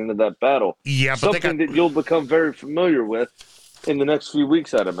dragged into that battle, but something that you'll become very familiar with in the next few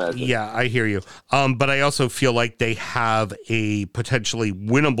weeks, I'd imagine. Yeah, I hear you. But I also feel like they have a potentially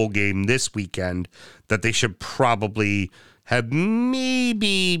winnable game this weekend that they should probably have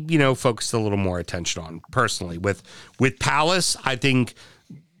maybe, focused a little more attention on. Personally, with Palace, I think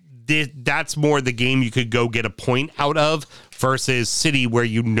that's more the game you could go get a point out of versus City, where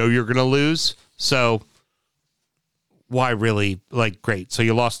you're going to lose. So why really, great. So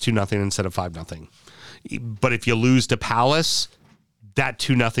you lost 2-0 instead of 5-0. But if you lose to Palace, that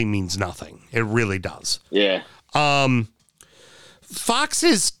 2-0 means nothing. It really does. Yeah. Fox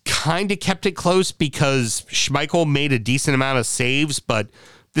has kind of kept it close because Schmeichel made a decent amount of saves, but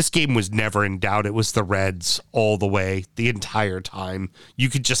this game was never in doubt. It was the Reds all the way, the entire time. You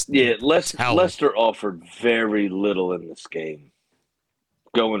could just tell. Leicester offered very little in this game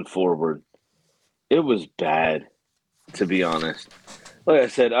going forward. It was bad, to be honest. Like I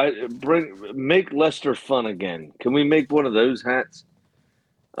said, make Leicester fun again. Can we make one of those hats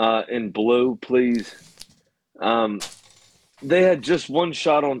in blue, please? They had just one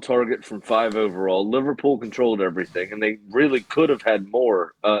shot on target from 5 overall. Liverpool controlled everything, and they really could have had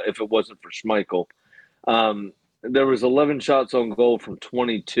more if it wasn't for Schmeichel. There was 11 shots on goal from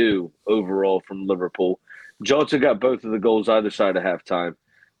 22 overall from Liverpool. Jota got both of the goals either side of halftime.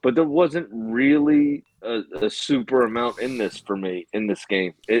 But there wasn't really a super amount in this for me in this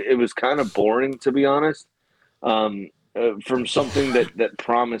game. It was kind of boring, to be honest, from something that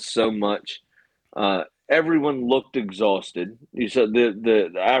promised so much. Everyone looked exhausted. You said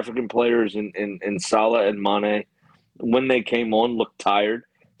the African players in Salah and Mane, when they came on, looked tired.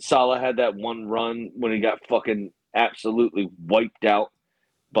 Salah had that one run when he got fucking absolutely wiped out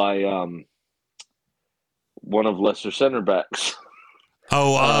by one of Leicester center backs.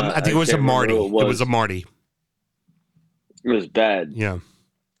 I think it was a Marty. It was a Marty. It was bad. Yeah.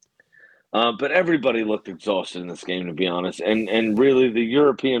 But everybody looked exhausted in this game, to be honest. And really, the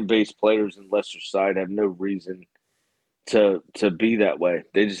European-based players in Leicester's side have no reason to be that way.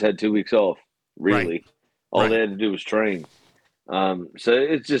 They just had 2 weeks off, really. Right. All they had to do was train. So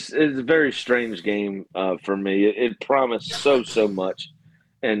it's a very strange game for me. It promised so much.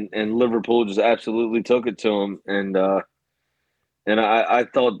 And Liverpool just absolutely took it to them. And I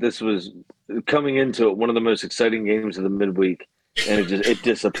thought this was, coming into it, one of the most exciting games of the midweek. And it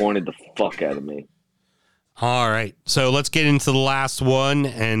disappointed the fuck out of me. All right. So let's get into the last one.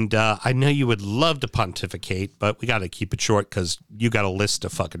 And I know you would love to pontificate, but we got to keep it short because you got a list to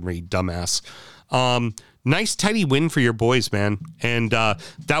fucking read, dumbass. nice tidy win for your boys, man. And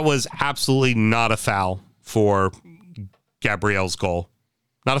that was absolutely not a foul for Gabriel's goal.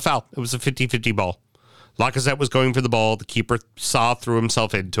 Not a foul. It was a 50-50 ball. Lacazette was going for the ball. The keeper threw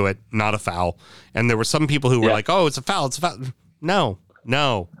himself into it. Not a foul. And there were some people who were like, oh, it's a foul. It's a foul. No.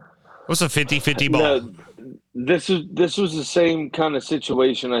 It was a 50-50 ball. No, this was the same kind of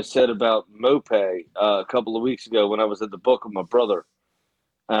situation I said about Mope a couple of weeks ago when I was at the book with my brother.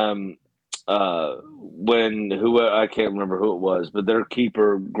 When I can't remember who it was, but their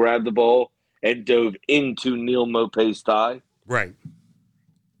keeper grabbed the ball and dove into Neil Mope's thigh. Right.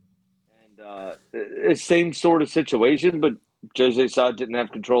 And same sort of situation, but Jose Sa didn't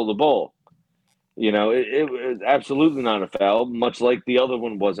have control of the ball. You know, it was absolutely not a foul, much like the other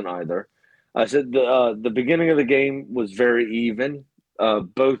one wasn't either. I said the beginning of the game was very even.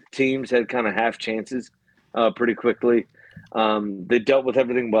 Both teams had kind of half chances pretty quickly. They dealt with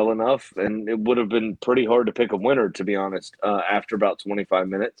everything well enough, and it would have been pretty hard to pick a winner, to be honest, after about 25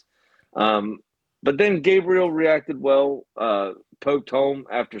 minutes. But then Gabriel reacted well, poked home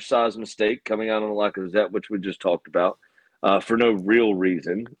after Sa's mistake coming out on the Lacazette, which we just talked about, for no real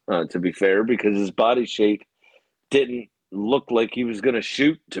reason, to be fair, because his body shape didn't look like he was going to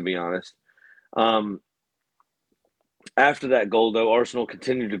shoot, to be honest. After that goal, though, Arsenal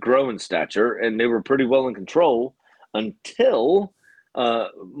continued to grow in stature, and they were pretty well in control until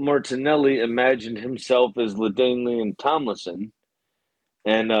Martinelli imagined himself as LaDainian Tomlinson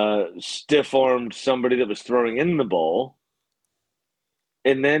and stiff-armed somebody that was throwing in the ball,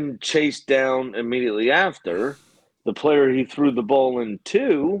 and then chased down immediately after the player he threw the ball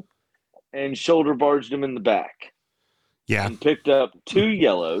into and shoulder barged him in the back. Yeah. And picked up 2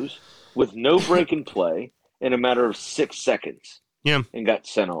 yellows with no break in play in a matter of 6 seconds. Yeah. And got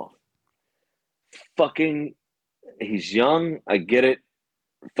sent off. Fucking, he's young. I get it.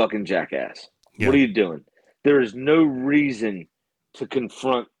 Fucking jackass. Yeah. What are you doing? There is no reason to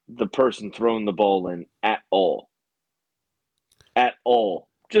confront the person throwing the ball in at all. At all.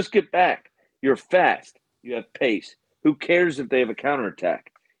 Just get back. You're fast. You have pace. Who cares if they have a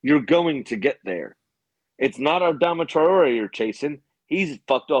counterattack? You're going to get there. It's not Adama Traore you're chasing. He's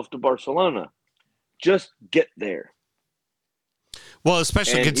fucked off to Barcelona. Just get there. Well,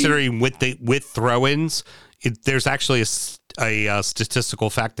 especially And considering with throw-ins, there's actually a statistical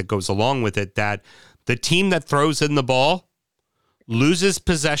fact that goes along with it that the team that throws in the ball loses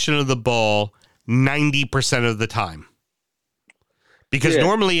possession of the ball 90% of the time. Because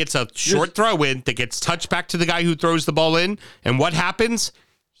normally it's a short throw-in that gets touched back to the guy who throws the ball in, and what happens?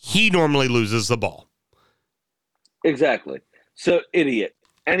 He normally loses the ball. Exactly. So, idiot.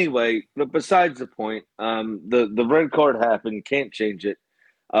 Anyway, but besides the point, the red card happened, can't change it.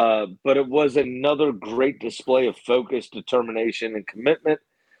 But it was another great display of focus, determination, and commitment.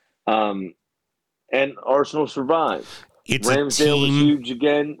 And Arsenal survived. Ramsdale was huge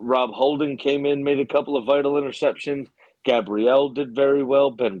again. Rob Holding came in, made a couple of vital interceptions. Gabriel did very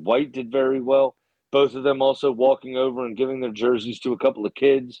well. Ben White did very well. Both of them also walking over and giving their jerseys to a couple of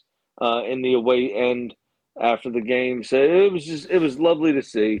kids in the away end after the game. So it was lovely to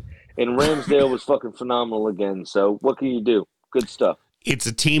see. And Ramsdale was fucking phenomenal again. So what can you do? Good stuff. It's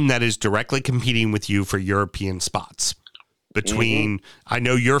a team that is directly competing with you for European spots. I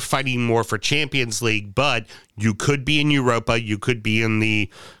know you're fighting more for Champions League, but you could be in Europa. You could be in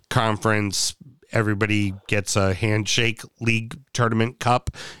the conference. Everybody gets a handshake league tournament cup,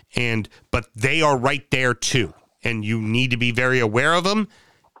 but they are right there too. And you need to be very aware of them.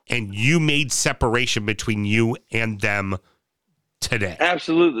 And you made separation between you and them today.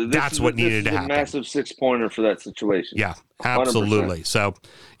 Absolutely. That's what needed to happen. A massive 6-pointer for that situation. Yeah, absolutely. 100%. So,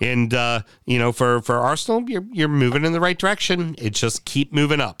 and for Arsenal, you're moving in the right direction. It's just keep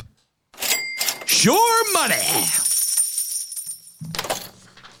moving up. Sure money.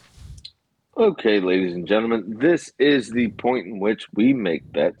 Okay, ladies and gentlemen, this is the point in which we make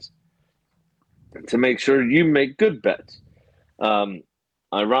bets to make sure you make good bets.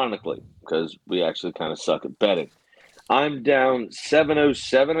 Ironically, because we actually kind of suck at betting. I'm down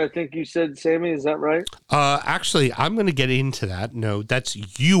 707, I think you said, Sammy. Is that right? Actually, I'm going to get into that. No,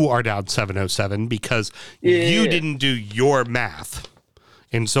 you are down 707 because you didn't do your math.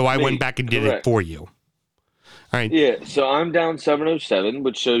 And so I went back and did it for you. All right. Yeah, so I'm down 707,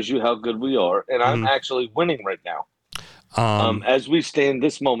 which shows you how good we are. And I'm actually winning right now. As we stand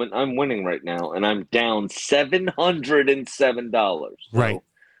this moment, I'm winning right now, and I'm down $707. So, right.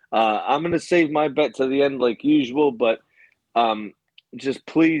 I'm going to save my bet to the end like usual, but just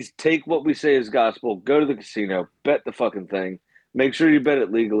please take what we say as gospel. Go to the casino, bet the fucking thing. Make sure you bet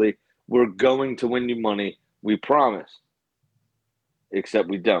it legally. We're going to win you money. We promise. Except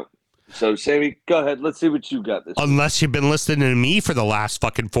we don't. So, Sammy, go ahead. Let's see what you got this week. Unless you've been listening to me for the last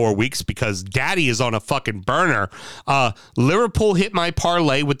fucking 4 weeks, because Daddy is on a fucking burner. Liverpool hit my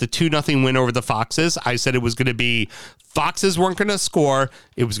parlay with the 2-0 win over the Foxes. I said it was going to be Foxes weren't going to score.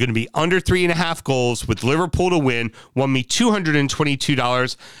 It was going to be under 3.5 goals with Liverpool to win. Won me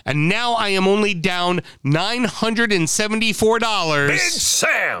 $222. And now I am only down $974. Big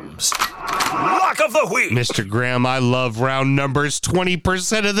Sam's Lock of the Week. Mr. Graham, I love round numbers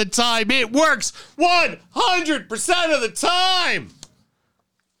 20% of the time. It works 100% of the time.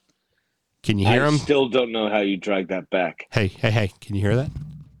 Can you hear him? I still don't know how you drag that back. Hey. Can you hear that?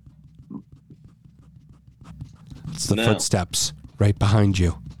 It's the footsteps right behind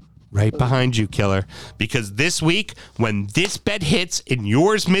you. Right behind you, killer. Because this week, when this bet hits and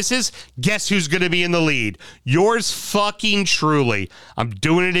yours misses, guess who's going to be in the lead? Yours fucking truly. I'm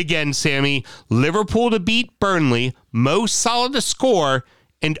doing it again, Sammy. Liverpool to beat Burnley, Mo Salah to score,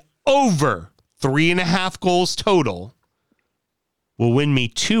 and over 3.5 goals total will win me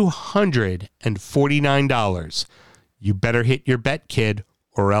 $249. You better hit your bet, kid,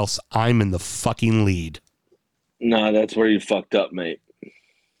 or else I'm in the fucking lead. No, that's where you fucked up, mate.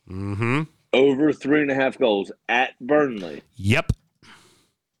 Mm-hmm. Over 3.5 goals at Burnley. Yep.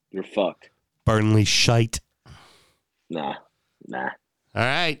 You're fucked. Burnley shite. Nah. All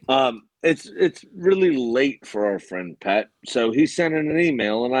right. It's really late for our friend Pat, so he sent in an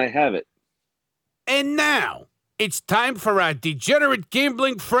email and I have it. And now, it's time for our degenerate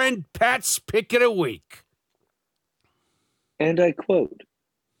gambling friend Pat's Pick of the Week. And I quote,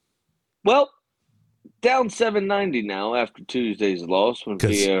 well, down 790 now after Tuesday's loss when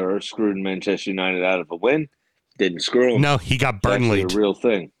Vieira screwed Manchester United out of a win. Didn't screw him. No, he got Burnley. It's a real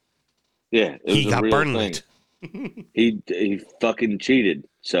thing. Yeah, it was a real thing. He fucking cheated,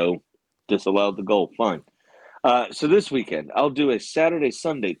 so disallowed the goal. Fine. So this weekend, I'll do a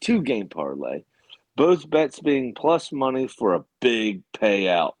Saturday-Sunday 2-game parlay, both bets being plus money for a big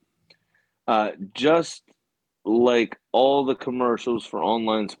payout. Just like all the commercials for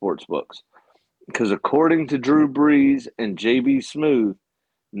online sports books. Because according to Drew Brees and JB Smooth,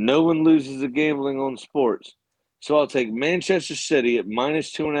 no one loses at gambling on sports. So I'll take Manchester City at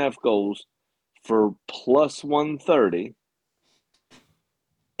minus 2.5 goals for plus 130,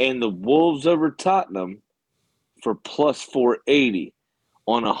 and the Wolves over Tottenham for plus 480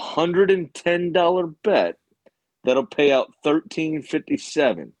 on a $110 bet that'll pay out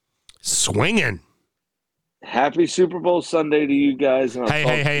 $13.57. Swinging. Happy Super Bowl Sunday to you guys. And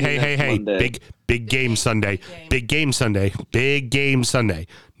Hey. Big game Sunday. Big game Sunday. Big game Sunday.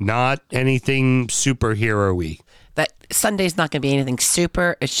 Not anything superhero-y. That Sunday's not going to be anything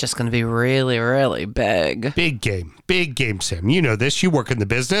super. It's just going to be really, really big. Big game. Big game, Sam. You know this. You work in the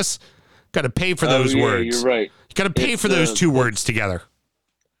business. Got to pay for those words. You're right. You got to pay for those two words together.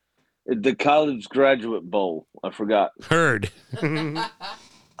 The College Graduate Bowl. I forgot. Heard.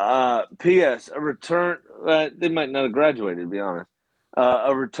 P.S. A return. They might not have graduated, to be honest.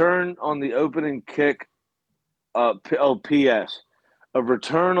 A return on the opening kick. P.S. A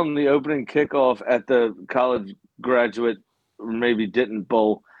return on the opening kickoff at the College Graduate, maybe Denton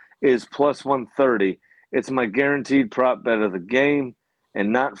Bowl, is plus 130. It's my guaranteed prop bet of the game,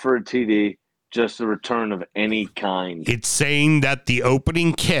 and not for a TD, just a return of any kind. It's saying that the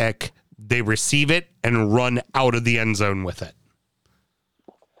opening kick, they receive it and run out of the end zone with it.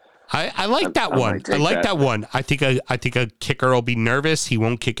 I like that one. I like that one. I think a kicker will be nervous. He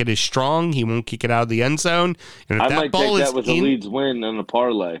won't kick it as strong. He won't kick it out of the end zone. And if I that might ball take is that with a Leeds win and a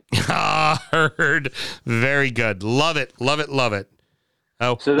parlay. Heard. Very good. Love it. Love it. Love it.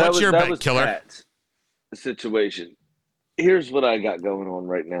 Oh, so what's your bet, killer? Pat's situation. Here's what I got going on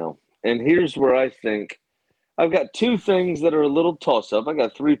right now. And here's where I think I've got two things that are a little toss-up. I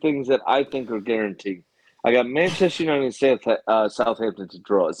got three things that I think are guaranteed. I got Manchester United and Southampton to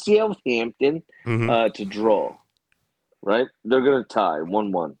draw. Southampton to draw, right? They're going to tie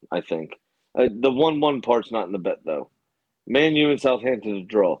 1-1, I think. The 1-1 part's not in the bet, though. Man U and Southampton to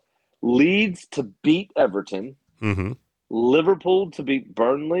draw. Leeds to beat Everton. Mm-hmm. Liverpool to beat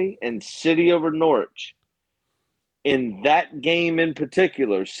Burnley. And City over Norwich. In that game in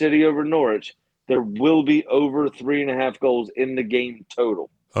particular, City over Norwich, there will be over 3.5 goals in the game total.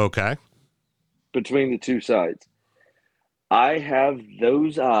 Okay. Between the two sides. I have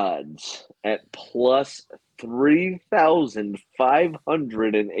those odds at plus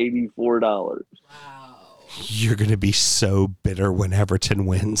 $3,584. Wow. You're going to be so bitter when Everton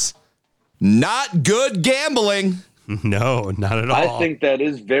wins. Not good gambling. No, not at all. I think that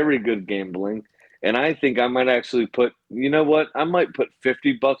is very good gambling. And I think I might actually put, you know what? I might put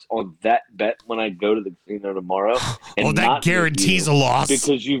 $50 on that bet when I go to the casino tomorrow. And that not guarantees a loss.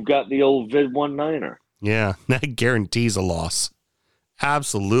 because you've got the old Vid 19er. Yeah, that guarantees a loss.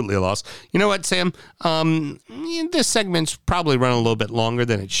 Absolutely a loss. You know what, Sam? This segment's probably run a little bit longer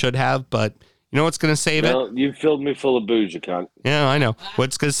than it should have, but you know what's going to save it? Well, you filled me full of booze, you cunt. Yeah, I know.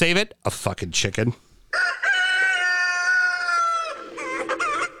 What's going to save it? A fucking chicken.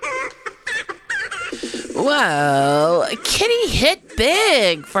 Well, Kitty hit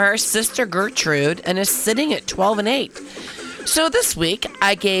big for her sister Gertrude and is sitting at 12-8. So this week,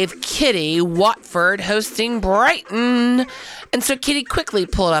 I gave Kitty Watford hosting Brighton. And so Kitty quickly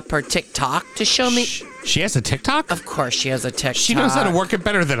pulled up her TikTok to show me. She has a TikTok? Of course she has a TikTok. She knows how to work it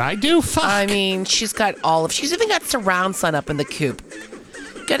better than I do? Fuck. I mean, she's even got surround sound up in the coop.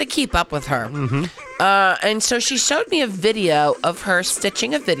 Got to keep up with her. Mm-hmm. And so she showed me a video of her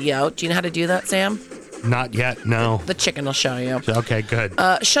stitching a video. Do you know how to do that, Sam? Not yet, no. The chicken will show you. Okay, good.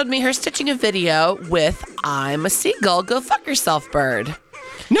 Showed me her stitching a video with "I'm a seagull, go fuck yourself, bird."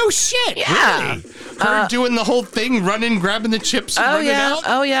 No shit. Yeah. Really? Her doing the whole thing, running, grabbing the chips and running out?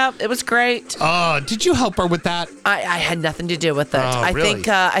 Oh, yeah. It was great. Did you help her with that? I had nothing to do with it. Really?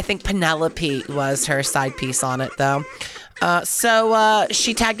 I think Penelope was her side piece on it, though. So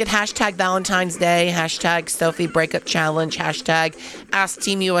she tagged it hashtag Valentine's Day, hashtag Sophie Breakup Challenge, hashtag Ask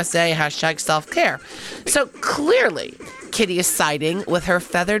Team USA, hashtag self-care. So clearly, Kitty is siding with her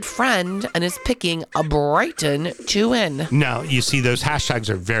feathered friend and is picking a Brighton to win. No, you see, those hashtags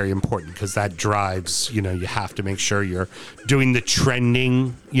are very important because that drives, you have to make sure you're doing the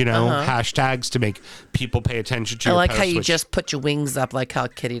trending, hashtags to make people pay attention to your I like post, how you just put your wings up like how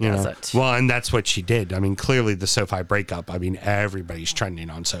Kitty does it. Well, and that's what she did. I mean, clearly the SoFi breakup, everybody's trending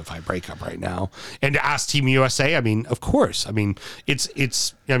on SoFi breakup right now. And to Ask Team USA, of course.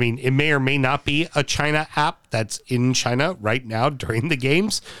 It may or may not be a China app that's in China right now during the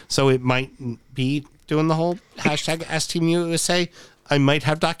games. So it might be doing the whole hashtag Ask Team USA. I might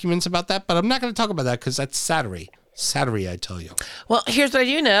have documents about that, but I'm not going to talk about that because that's Saturday. Saturday, I tell you. Well, here's what I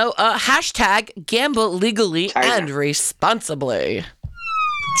do know. Hashtag gamble legally and responsibly.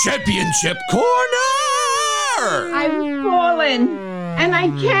 Championship Corner! I've fallen and I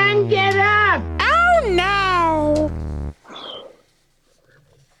can't get up. Oh no!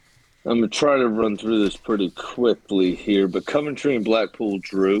 I'm going to try to run through this pretty quickly here, but Coventry and Blackpool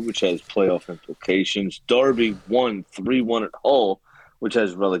drew, which has playoff implications. Derby won 3-1 at Hull, which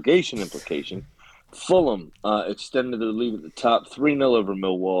has relegation implications. Fulham extended their lead at the top 3-0 over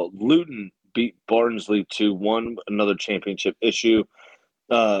Millwall. Luton beat Barnsley 2-1, another championship issue,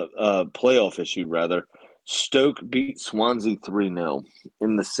 playoff issue rather. Stoke beat Swansea 3-0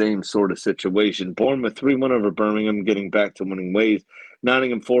 in the same sort of situation. Bournemouth 3-1 over Birmingham, getting back to winning ways.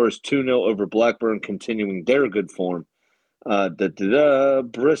 Nottingham Forest 2-0 over Blackburn, continuing their good form.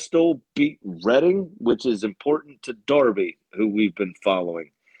 Bristol beat Reading, which is important to Derby, who we've been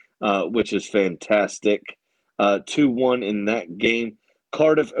following, which is fantastic. 2-1 in that game.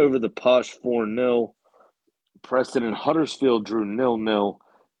 Cardiff over the Posh 4-0. Preston and Huddersfield drew 0-0.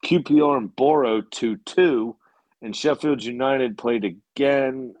 QPR and Borough 2-2. And Sheffield United played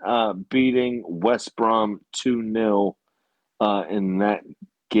again, beating West Brom 2-0 in that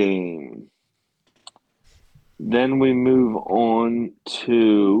game. Then we move on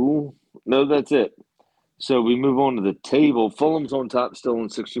to... No, that's it. So we move on to the table. Fulham's on top still on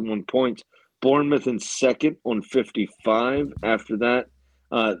 61 points. Bournemouth in second on 55 after that.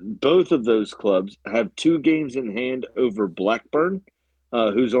 Both of those clubs have 2 games in hand over Blackburn,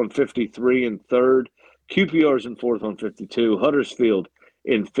 who's on 53 and third. QPR's in fourth on 52. Huddersfield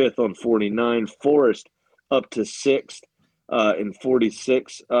in fifth on 49. Forest up to sixth in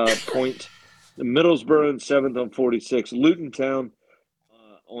 46 points. Middlesbrough in seventh on 46. Luton Town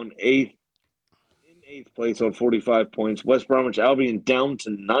on eighth place on 45 points. West Bromwich Albion down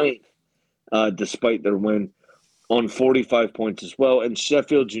to ninth despite their win on 45 points as well. And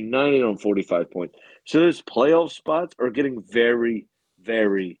Sheffield United on 45 points. So those playoff spots are getting very,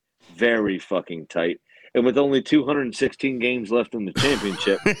 very, very fucking tight. And with only 216 games left in the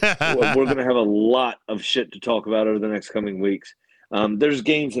championship, we're going to have a lot of shit to talk about over the next coming weeks. There's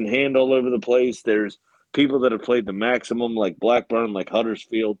games in hand all over the place. There's people that have played the maximum, like Blackburn, like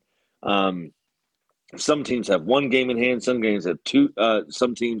Huddersfield. Some teams have 1 game in hand. Some games have 2.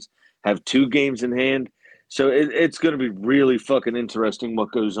 Some teams have 2 games in hand. So it's going to be really fucking interesting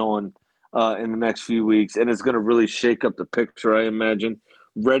what goes on in the next few weeks, and it's going to really shake up the picture, I imagine.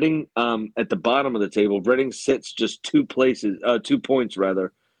 Reading at the bottom of the table. Reading sits just 2 points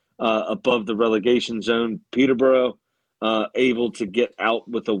above the relegation zone. Peterborough able to get out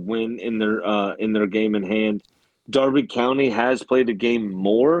with a win in their game in hand. Derby County has played a game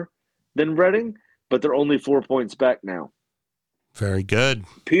more than Reading, but they're only 4 points back now. Very good.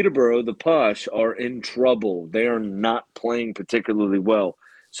 Peterborough, the Posh, are in trouble. They are not playing particularly well.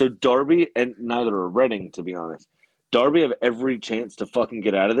 So Derby, and neither are Reading, to be honest. Derby have every chance to fucking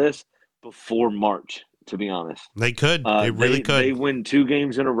get out of this before March, to be honest. They could. They really could. They win 2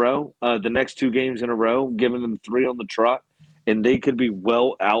 games in a row, the next 2 games in a row, giving them 3 on the trot, and they could be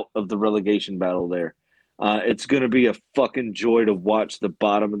well out of the relegation battle there. It's going to be a fucking joy to watch the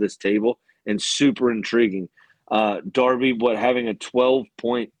bottom of this table and super intriguing. Derby, having a 12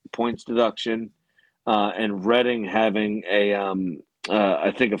 points deduction, and Reading having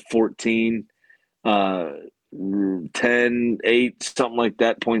I think a 14, 10, 8, something like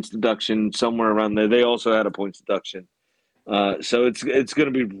that points deduction, somewhere around there. They also had a points deduction. So it's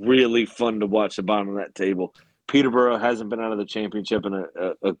going to be really fun to watch the bottom of that table. Peterborough hasn't been out of the championship in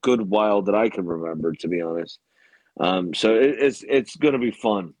a good while that I can remember, to be honest. So it's going to be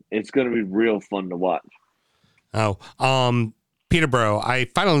fun. It's going to be real fun to watch. Peterborough, I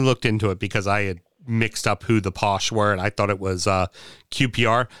finally looked into it because I had mixed up who the Posh were, and I thought it was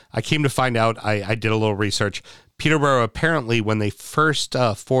QPR. I came to find out, I did a little research. Peterborough, apparently, when they first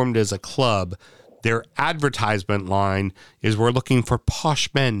formed as a club, their advertisement line is, "We're looking for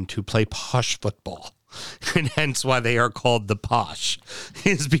posh men to play posh football." And hence why they are called the Posh,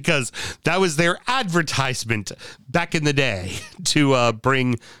 is because that was their advertisement back in the day to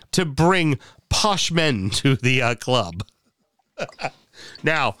bring posh men to the club.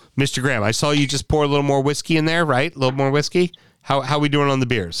 Now, Mr. Graham, I saw you just pour a little more whiskey in there, right? A little more whiskey. How are we doing on the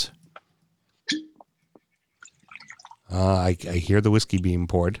beers? I hear the whiskey being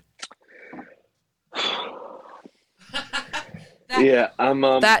poured. Yeah, I'm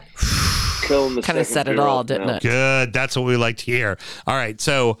that killing the kind of said it beer all, off didn't now. it? Good. That's what we like to hear. All right.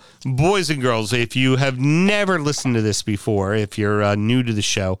 So, boys and girls, if you have never listened to this before, if you're new to the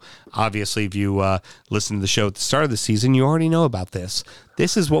show, obviously, if you listened to the show at the start of the season, you already know about this.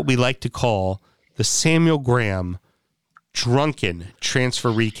 This is what we like to call the Samuel Graham Drunken Transfer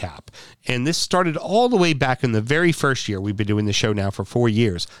Recap. And this started all the way back in the very first year. We've been doing the show now for 4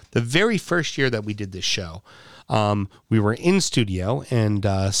 years. The very first year that we did this show, we were in studio, and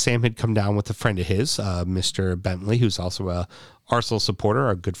Sam had come down with a friend of his, Mr. Bentley, who's also a Arsenal supporter,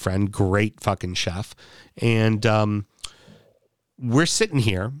 a good friend, great fucking chef. And we're sitting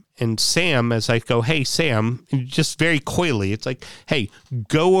here, and Sam, as I go, "Hey, Sam," just very coyly, it's like, "Hey,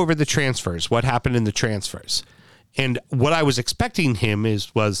 go over the transfers. What happened in the transfers?" And what I was expecting him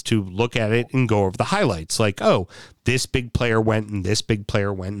was to look at it and go over the highlights, like, "Oh, this big player went and this big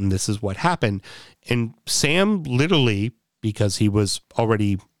player went and this is what happened." And Sam literally, because he was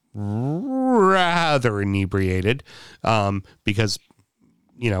already rather inebriated, because,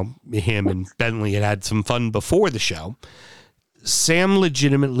 him and Bentley had some fun before the show, Sam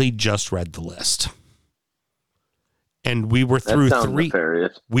legitimately just read the list. And we were through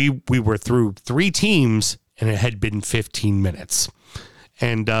we were through 3 teams, and it had been 15 minutes.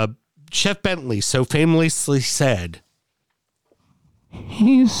 And Chef Bentley so famously said,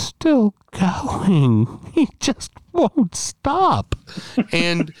 "He's still going. He just won't stop."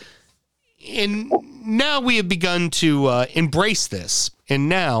 and now we have begun to embrace this. And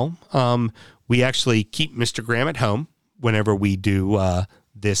now we actually keep Mr. Graham at home whenever we do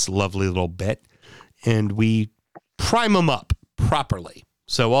this lovely little bit. And we prime him up properly.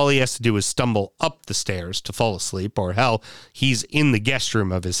 So all he has to do is stumble up the stairs to fall asleep, or hell, he's in the guest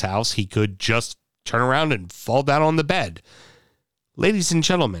room of his house. He could just turn around and fall down on the bed. Ladies and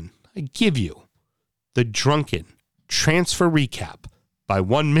gentlemen, I give you the Drunken Transfer Recap by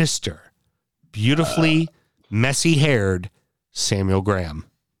one Mr. Beautifully messy-haired Samuel Graham.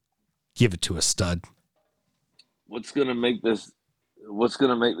 Give it to us, stud. What's gonna make this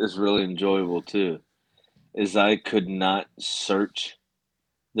really enjoyable too is I could not search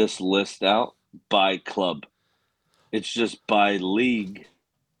this list out by club. It's just by league.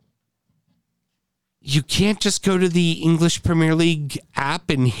 You can't just go to the English Premier League app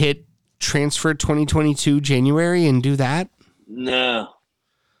and hit transfer 2022 January and do that? No.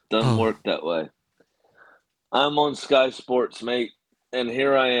 Doesn't work that way. I'm on Sky Sports, mate, and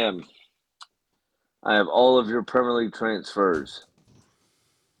here I am. I have all of your Premier League transfers.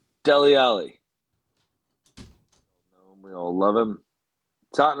 Dele Alli. We all love him.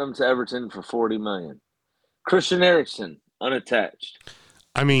 Tottenham to Everton for $40 million. Christian Eriksen, unattached.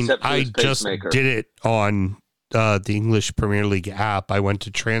 I mean, I just did it on the English Premier League app. I went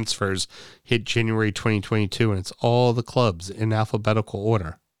to transfers, hit January 2022, and it's all the clubs in alphabetical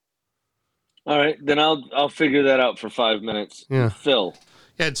order. All right, then I'll figure that out for 5 minutes. Yeah. Phil.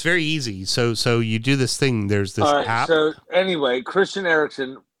 Yeah, it's very easy. So you do this thing. There's this All right. app. So anyway, Christian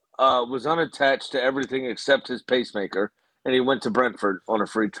Eriksen was unattached to everything except his pacemaker, and he went to Brentford on a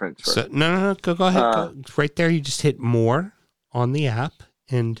free transfer. So, no. Go ahead. Go. Right there, you just hit more on the app,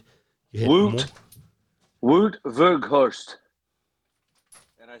 and you hit more. Wout Weghorst.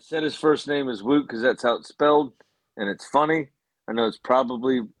 And I said his first name is Wout because that's how it's spelled, and it's funny. I know it's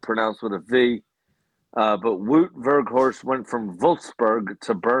probably pronounced with a V. But Wout Weghorst went from Wolfsburg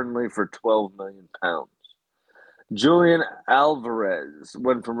to Burnley for £12 million. Julian Alvarez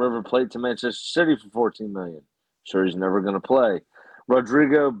went from River Plate to Manchester City for $14 million. Sure, he's never going to play.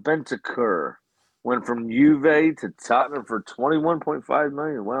 Rodrigo Bentancur went from Juve to Tottenham for $21.5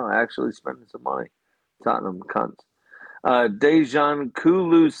 million. Wow, actually spending some money. Tottenham cunts. Dejan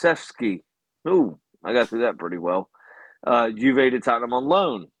Kulusevski. Ooh, I got through that pretty well. Juve to Tottenham on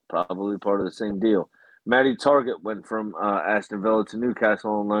loan. Probably part of the same deal. Matty Target went from Aston Villa to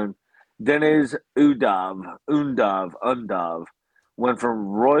Newcastle on loan. Deniz Undav went from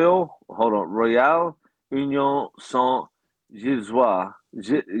Royal Union Saint-Gilloise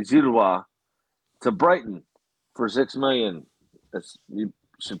to Brighton for $6 million. You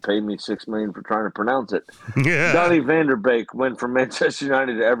should pay me $6 million for trying to pronounce it. Yeah. Donny van der Beek went from Manchester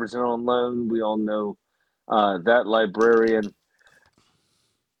United to Everton on loan. We all know that librarian.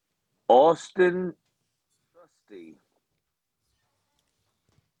 Austin Dusty.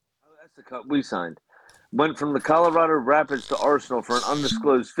 Oh, that's the cut we signed. Went from the Colorado Rapids to Arsenal for an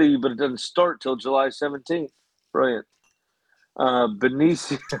undisclosed fee, but it doesn't start till July 17th. Brilliant.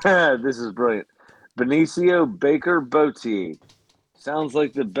 Benicio, this is brilliant. Benicio Baker Botier. Sounds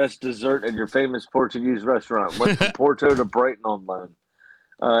like the best dessert at your famous Portuguese restaurant. Went from Porto to Brighton on loan.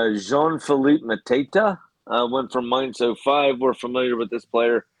 Jean-Philippe Mateta went from Mainz 05. We're familiar with this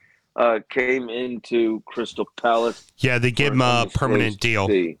player. Came into Crystal Palace. Yeah, they gave him a permanent deal.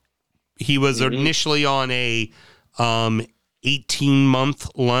 Fee. He was initially on a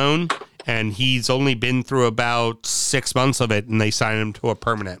 18-month loan, and he's only been through about 6 months of it, and they signed him to a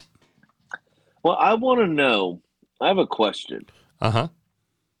permanent. Well, I want to know. I have a question. Uh-huh.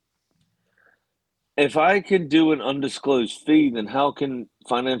 If I can do an undisclosed fee, then how can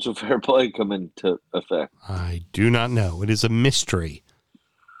financial fair play come into effect? I do not know. It is a mystery.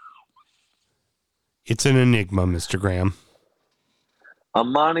 It's an enigma, Mr. Graham.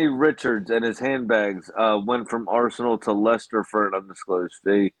 Amani Richards and his handbags went from Arsenal to Leicester for an undisclosed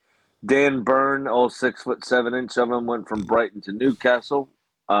fee. Dan Byrne, all 6'7" of them, went from Brighton to Newcastle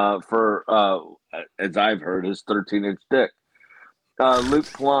for, as I've heard, his 13-inch dick. Luke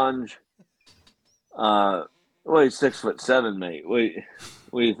Plunge, well, he's 6'7", mate. What do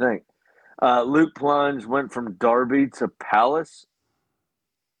you think? Luke Plunge went from Derby to Palace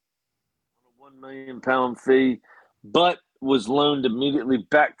on a £1 million fee, but was loaned immediately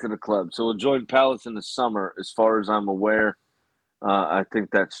back to the club. So he'll join Palace in the summer, as far as I'm aware. I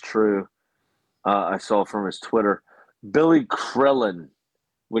think that's true. I saw from his Twitter. Billy Krellin,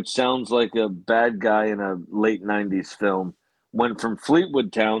 which sounds like a bad guy in a late 90s film, went from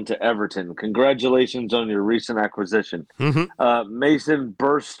Fleetwood Town to Everton. Congratulations on your recent acquisition. Mm-hmm. Mason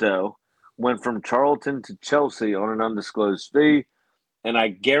Burstow went from Charlton to Chelsea on an undisclosed fee. And I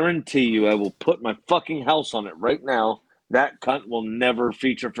guarantee you, I will put my fucking house on it right now, that cunt will never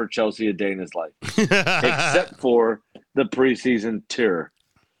feature for Chelsea a day in his life, except for the preseason tour.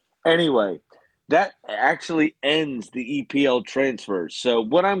 Anyway, that actually ends the EPL transfers. So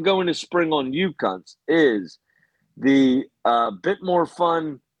what I'm going to spring on you cunts is the bit more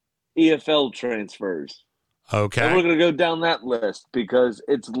fun EFL transfers. Okay. And we're going to go down that list because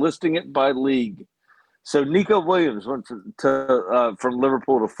it's listing it by league. So Nico Williams went from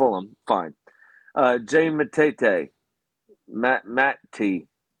Liverpool to Fulham. Fine. Jay Matete. Matty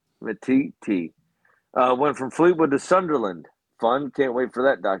went from Fleetwood to Sunderland. Fun. Can't wait for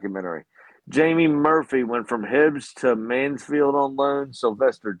that documentary. Jamie Murphy went from Hibs to Mansfield on loan.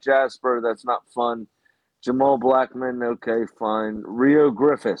 Sylvester Jasper. That's not fun. Jamal Blackman. Okay, fine. Rio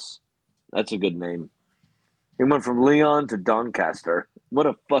Griffiths. That's a good name. He went from Leon to Doncaster. What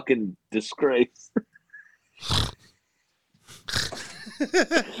a fucking disgrace.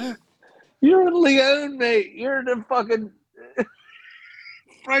 You're in Lyon, mate. You're in the fucking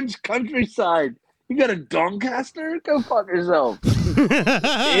French countryside. You got a Doncaster? Go fuck yourself.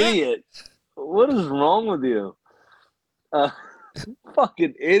 Idiot. What is wrong with you?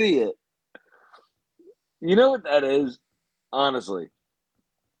 Fucking idiot. You know what that is? Honestly.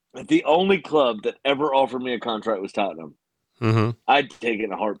 If the only club that ever offered me a contract was Tottenham, I'd take it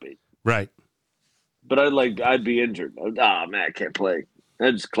in a heartbeat. Right. But I'd be injured. Man, I can't play.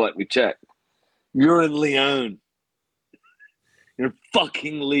 I'd just collect me check. You're in Lyon. You're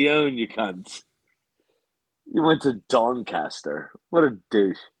fucking Lyon, you cunts. You went to Doncaster. What a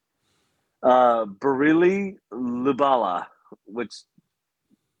douche. Barili Lubala, which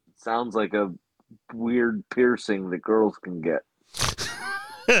sounds like a weird piercing that girls can get.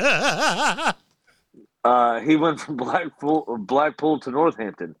 He went from Blackpool to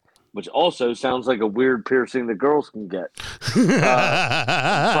Northampton, which also sounds like a weird piercing that girls can get.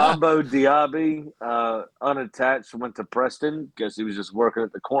 Bombo Diaby, unattached, went to Preston. Guess he was just working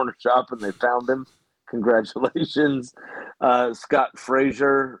at the corner shop and they found him. Congratulations. Scott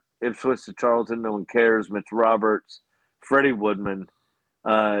Frazier, Ipswich to Charlton, no one cares. Mitch Roberts, Freddie Woodman,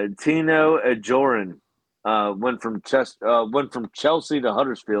 Tino Ajorin went from Chelsea to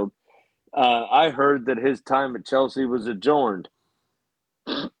Huddersfield. I heard that his time at Chelsea was adjourned.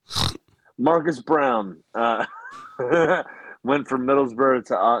 Marcus Brown went from Middlesbrough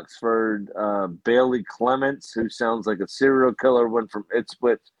to Oxford. Bailey Clements, who sounds like a serial killer, went from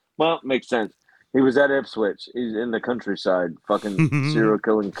Ipswich. Well, makes sense. He was at Ipswich. He's in the countryside. Fucking serial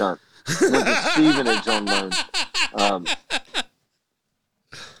killing cunt. Went to Stevenage on loan.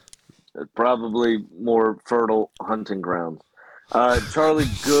 Probably more fertile hunting grounds. Charlie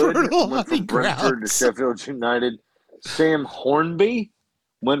Good went from Brentford to Sheffield United. Sam Hornby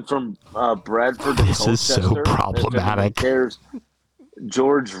went from Bradford to Colchester. This is so problematic. Cares.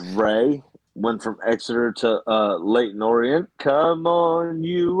 George Ray went from Exeter to Leyton Orient. Come on,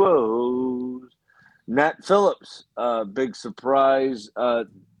 you O's. Nat Phillips, big surprise.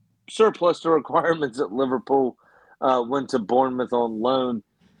 Surplus to requirements at Liverpool. Went to Bournemouth on loan.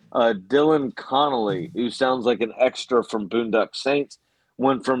 Dylan Connolly, who sounds like an extra from Boondock Saints,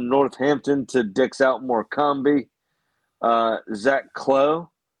 went from Northampton to Dix Outmore Combi. Zach Clough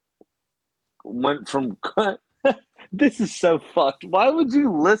went from... This is so fucked. Why would you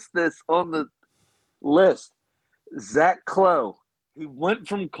list this on the list? Zach Clough. He went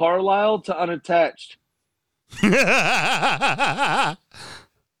from Carlisle to unattached.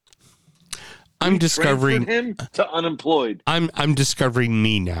 I'm discovering him to unemployed. I'm discovering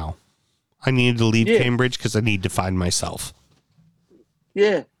me now. I needed to leave Cambridge because I need to find myself.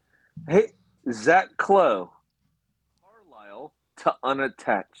 Yeah. Hey, Zach Clough. Carlisle to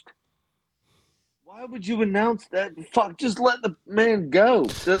unattached. Why would you announce that? Fuck, just let the man go.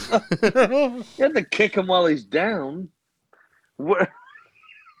 You have to kick him while he's down.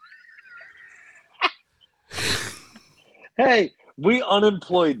 Hey, we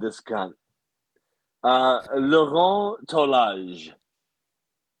unemployed this cunt. Laurent Tolage.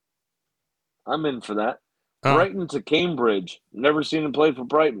 I'm in for that. Brighton to Cambridge. Never seen him play for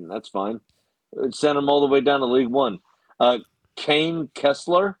Brighton. That's fine. Sent him all the way down to League One. Kane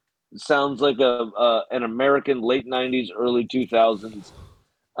Kessler. Sounds like an American late 90s, early 2000s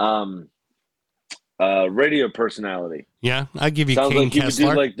radio personality. Yeah, I give you Sounds Kane like he Kessler.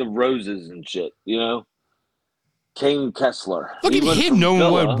 would do like the Roses and shit, you know? Kane Kessler. Look at him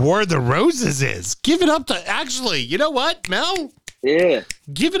knowing what War of the Roses is. Give it up to, actually, you know what, Mel? Yeah.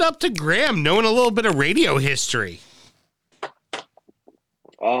 Give it up to Graham, knowing a little bit of radio history.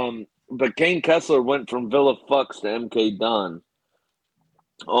 But Kane Kessler went from Villa Fucks to MK Don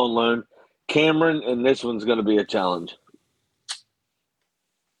on loan. Cameron, and this one's going to be a challenge.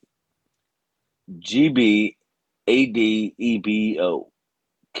 GBADEBO.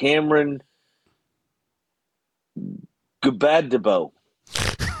 Cameron Gabadebo.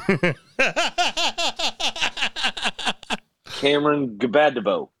 Cameron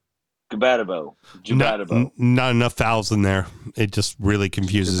Gabadebo. Not enough vowels in there. It just really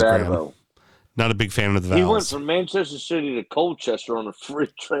confuses Graham. Not a big fan of the vowels. He went from Manchester City to Colchester on a free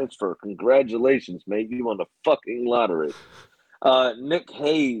transfer. Congratulations, mate. You won the fucking lottery. Nick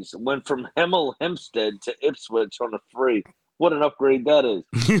Hayes went from Hemel Hempstead to Ipswich on a free. What an upgrade that is.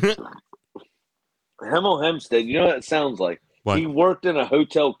 Hemel Hempstead, you know what it sounds like? What? He worked in a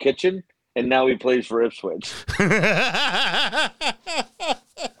hotel kitchen, and now he plays for Ipswich.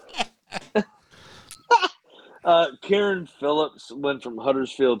 Kieran Phillips went from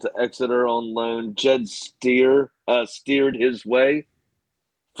Huddersfield to Exeter on loan. Jed steered his way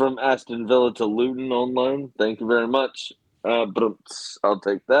from Aston Villa to Luton on loan. Thank you very much. But I'll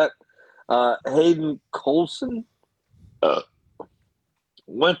take that. Hayden Coulson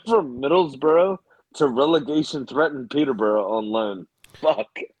went from Middlesbrough to relegation-threatened Peterborough on loan.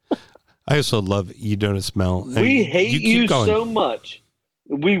 Fuck. I also love You Don't Smell. We hate you so much.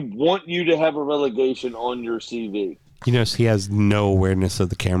 We want you to have a relegation on your CV. You notice he has no awareness of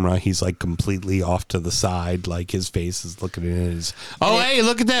the camera. He's like completely off to the side. Like his face is looking at his. Oh, hey,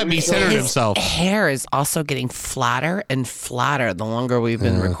 look at that. He centered himself. Hair is also getting flatter and flatter the longer we've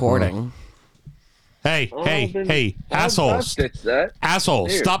been recording. Hey, Oh, hey, then hey, I'll assholes. stitch that. Asshole,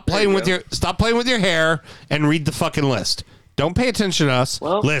 Here, stop there playing you with go. your hair and read the fucking list. Don't pay attention to us.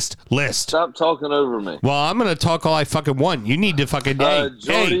 Well, list. Stop talking over me. Well, I'm gonna talk all I fucking want. You need to fucking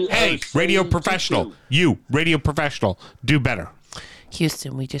Jordy hey, radio Osei professional. Tutu. You, radio professional. Do better.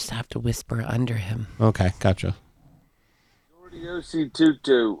 Houston, we just have to whisper under him. Okay, gotcha. Jordy Osei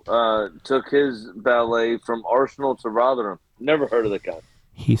Tutu took his ballet from Arsenal to Rotherham. Never heard of the guy.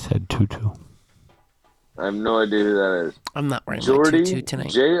 He said tutu. I have no idea who that is. I'm not wearing my Jordy, tutu tonight.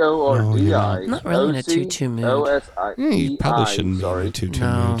 Jordi. I'm not really in a tutu mood. OSI. Yeah, you probably shouldn't be in sorry. a tutu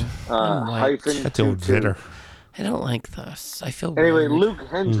No, mood. I'm white. Hyphen That's the old Tutu. vitter. I don't like this. I feel Anyway, weird. Luke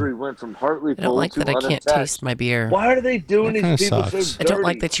Hendry went from I Hartlepool don't like to that I can't unattached. taste my beer. Why are they doing That these kinda people so sucks. dirty? I don't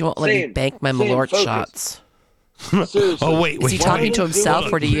like that you won't let me Sam, bank my Sam, Malort focus. shots. Seriously. Oh, wait. Is he Why talking are to they himself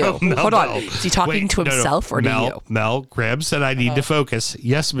doing or to this? you? Hold on. Is he talking to himself or to Mel, you? Mel, Graham said I need to focus.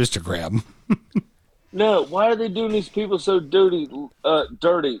 Yes, Mr. Graham. No, why are they doing these people so dirty? Luke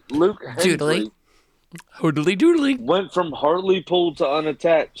Hendry Doodly. Hoodly doodly. went from Hartlepool to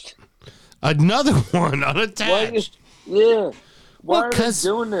unattached. Another one Why? unattached. Yeah. Why Well, are they 'cause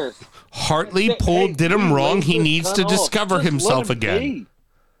doing this? Hartlepool Hey, did him you wrong. laid He this needs cunt to off. discover Just let himself him again. be.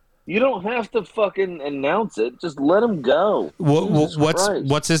 You don't have to fucking announce it. Just let him go. Jesus Christ.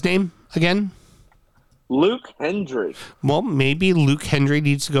 What's his name again? Luke Hendry? Well, maybe Luke Hendry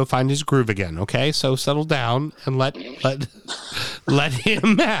needs to go find his groove again. Okay, so settle down and let him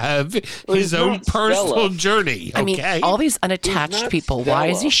have his he's own not personal Stella. journey. Okay, I mean, all these unattached not people. Why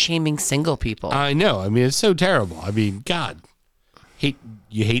is he Stella. shaming single people? I know. I mean, it's so terrible. I mean, God,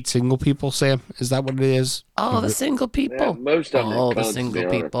 you hate single people, Sam? Is that what it is? Oh, the single people. Yeah, most of them Oh, are the cunts, to single be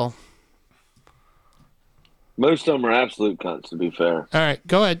honest. people. Most of them are absolute cunts, to be fair. All right,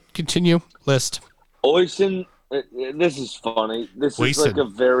 go ahead. Continue. List. Oysen, this is funny. This is Oysen. like a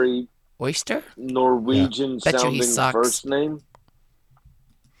very Oyster? Norwegian Bet you he sounding sucks. first name,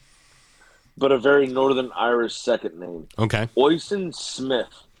 but a very Northern Irish second name. Okay. Oysen Smith.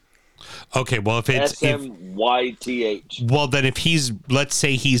 Okay. Well, if SMYTH. well, then if he's, let's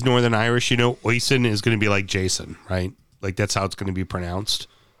say he's Northern Irish, Oysen is going to be like Jason, right? Like that's how it's going to be pronounced,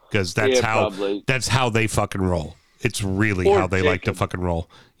 because that's Yeah, how probably. that's how they fucking roll. It's really Or how they like to Jacob. fucking roll.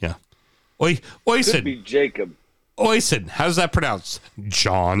 Yeah. Could Oysen. be Jacob. Oysen. How's that pronounced?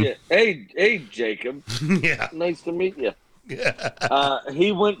 John. Yeah. Hey, Jacob. Yeah. Nice to meet you.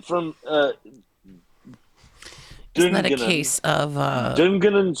 He went from Isn't that a Dungannon- case of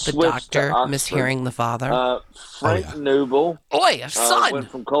Dungannon the switched doctor to Oxford. mishearing the father? Frank yeah. Noble Oi, son! went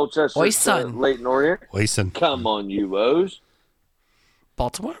from Colchester Oi, to son. Leighton Orient. Oysen. Come on, you O's.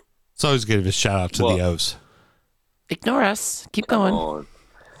 Baltimore? It's always good to give a shout out to Well, the O's. Ignore us. Keep Come going. on.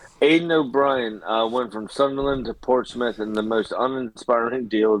 Aidan O'Brien went from Sunderland to Portsmouth in the most uninspiring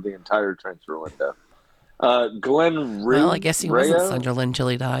deal of the entire transfer window. Glenn Rea, Well, I guess he wasn't Sunderland till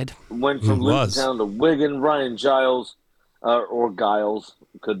he died. went from He was. Luton Town to Wigan. Ryan Giles, or Giles,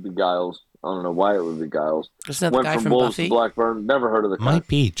 could be Giles. I don't know why it would be Giles. Isn't that the Went guy from from Wolves Buffy? to Blackburn. Never heard of the Might cunt.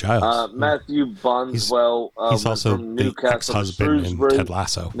 be Giles. Matthew Bonswell He's went also from the Newcastle to ex-husband in Shrewsbury. Ted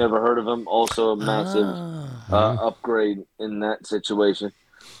Lasso. Never heard of him. Also a massive upgrade in that situation.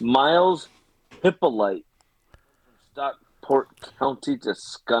 Miles Hippolyte from Stockport County to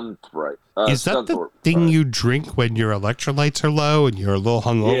Scunthorpe. Is that the thing you drink when your electrolytes are low and you're a little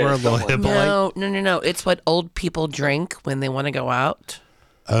hungover, Yeah, a little something like Hippolyte? No. It's what old people drink when they want to go out.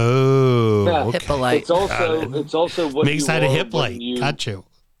 Oh, Yeah. okay. Hippolyte. It's also what Makes you that a are Hippolyte. when you, Got you.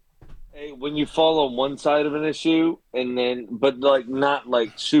 when you fall on one side of an issue and then, but like not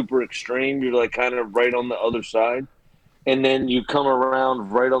like super extreme. You're like kind of right on the other side, and then you come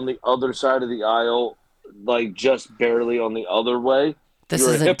around right on the other side of the aisle, like just barely on the other way. This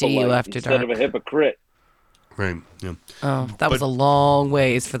You're a isn't DU Hippolyte After instead Dark. of a hypocrite. Right. Yeah. Oh, that was a long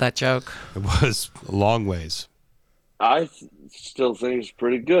ways for that joke. It was a long ways. I still think it's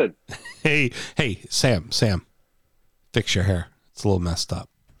pretty good. Hey, Sam, fix your hair. It's a little messed up.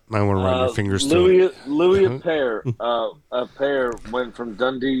 Might want to run your fingers through it. Louis a pair went from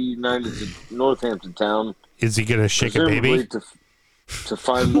Dundee United to Northampton Town. Is he gonna shake a presumably baby? to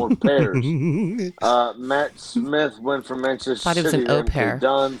find more pairs. Matt Smith went from Manchester Thought he was City an to au pair. MK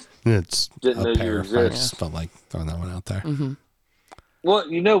Dons. It's Didn't know a you pair. I exist. just felt like throwing that one out there. Mm-hmm.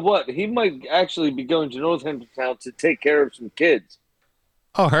 Well, you know what? He might actually be going to Northampton Town to take care of some kids.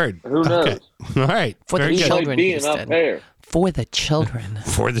 Oh, heard. Who knows? Okay. All right. For the Very He good. children, might be an Houston. up pair. For the children.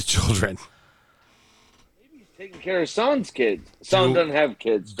 For the children. taking care of Son's kids. Son doesn't have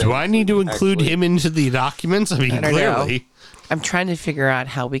kids. Do I need to include actually. him into the documents? I mean, I don't clearly. know. I'm trying to figure out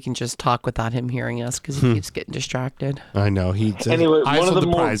how we can just talk without him hearing us because he keeps getting distracted. I know. He's Anyway, eyes one of the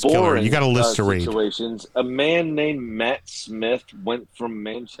more prize killer. boring You got a list to read. situations. A man named Matt Smith went from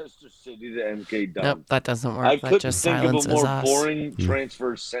Manchester City to MK Dons. Nope, that doesn't work. I That couldn't just think of a silences more us. boring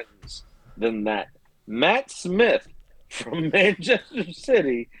transfer sentence than that. Matt Smith from Manchester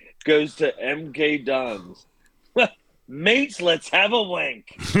City goes to MK Dons. Mates, let's have a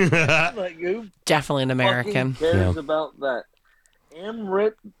wank. Like, who Definitely an American. fucking cares about that?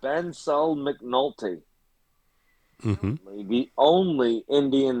 Amrit Bansal McNulty, the only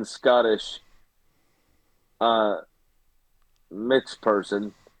Indian Scottish mixed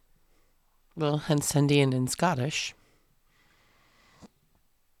person. Well, hence Indian and Scottish.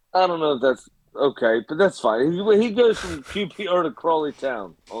 I don't know if that's okay, but that's fine. He goes from QPR to Crawley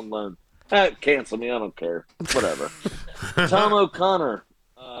Town on loan. Cancel me. I don't care. Whatever. Tom O'Connor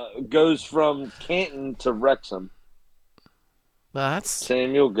goes from Canton to Wrexham. Well, that's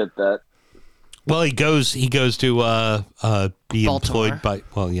Sam, you'll get that. Well, he goes to be Baltimore. employed by.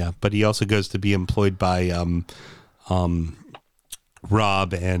 Well, yeah, but he also goes to be employed by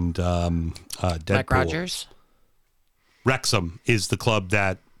Rob and Deadpool. Mike Rogers. Wrexham is the club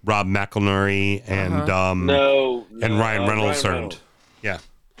that Rob McElnerney and And Ryan Reynolds earned. Yeah,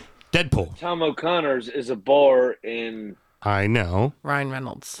 Deadpool. Tom O'Connor's is a bar in. I know. Ryan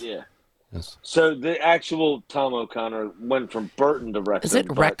Reynolds. Yeah. Yes. So the actual Tom O'Connor went from Burton to Wrexham. Is it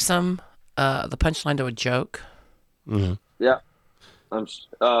but- Wrexham? The punchline to a joke. Yeah. I'm.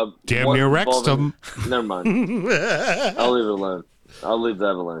 Damn one near involving- Wrexham. Never mind. I'll leave it alone. I'll leave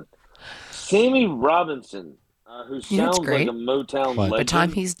that alone. Sammy Robinson, who You know what's sounds like great? a Motown What? legend. By the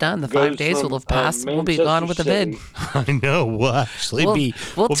time he's done, the goes 5 days from, will have passed. We'll be Manchester gone with a vid. City- I know. We'll actually We'll be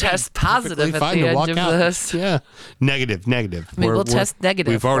test positive perfectly at fine the to end walk of out. this. Yeah, negative. I mean, we'll test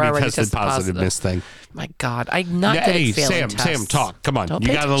negative. We've We're already already tested tested positive in this thing. My God, I'm not good Hey, at failing Sam, tests. talk. Come on, Don't you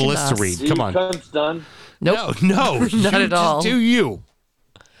pay got a attention list to us. read. You Come on. cunts done. Nope. No, Not you at just all. Do you?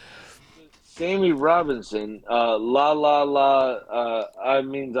 Sammy Robinson, la la la, I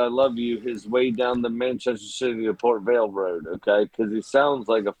means I love you, his way down the Manchester City to Port Vale Road, okay? Because he sounds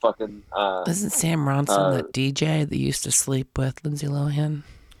like a fucking. Isn't Sam Ronson that DJ that used to sleep with Lindsay Lohan?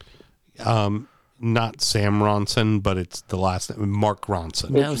 Not Sam Ronson, but it's the last name, Mark Ronson.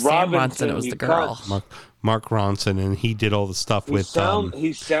 No, It's Sam Robinson, Ronson. It was you the girl. cunts. Mark Ronson, and he did all the stuff He with sounds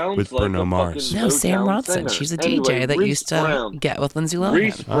with like Bruno a Mars. fucking No, Sam Motown Ronson. singer. She's a Anyway, DJ that Reese used to Brown. get with Lindsay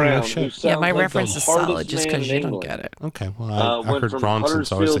Reese Lohan. Brown, shit. who Yeah, sounds my like reference the is solid hardest just man because in you don't England. get it. Okay, well, I Went heard from Ronson,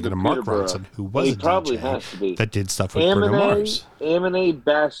 so I was Huddersfield thinking to of Mark Peterborough. Ronson, who Well, was he a probably DJ has to be. that did stuff with Bruno Mars. Amine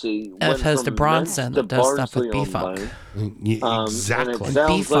Bassi went opposed to from Bronson Mentz that to does stuff with Barnsley on B-Funk. loan. Yeah, exactly. And it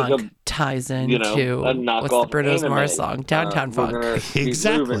sounds like B-Funk ties into you know, a knockoff what's the Bruno anime. Mars song? Downtown We're Funk. gonna keep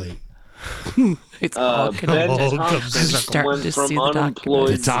Exactly. moving. It's all Ben connected. all You're Thompson starting went to from see the unemployed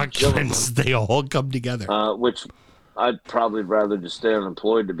The documents. to documents, they all come together. which I'd probably rather just stay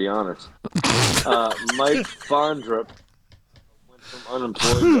unemployed, to be honest. Mike Fondrup went from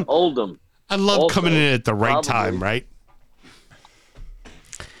unemployed to Oldham. I love also, coming in at the right probably- time, right?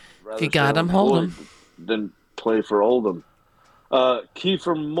 Rather you got stay him, hold unemployed than play for Oldham.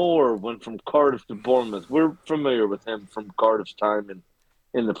 Kiefer Moore went from Cardiff to Bournemouth. We're familiar with him from Cardiff's time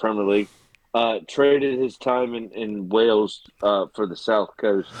in the Premier League. Traded his time in Wales for the South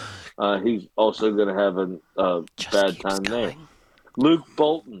Coast. He's also going to have a Just bad keeps time there. going. Luke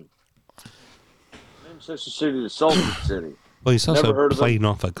Bolton, Manchester City to Salford City. Well, he's also Never heard of him. playing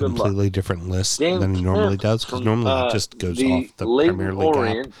off a Good luck. completely different list Dan than he normally Kemp does, because from, normally he just goes off the Leyton Premier League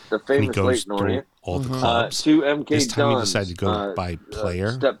Orient, app, the and he famous goes Leyton through Orient, all the clubs. to MK This time he Dons, decided to go by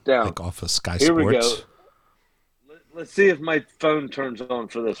player, step down. like off of Sky Here we Sports. go. Let's see if my phone turns on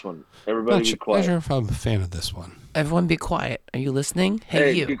for this one. Everybody Not be sure, quiet. not sure if I'm a fan of this one. Everyone be quiet. Are you listening?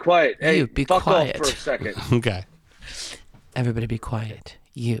 Hey, you. Be quiet. Hey, You, be fuck quiet. off for a second. Okay. Everybody be quiet.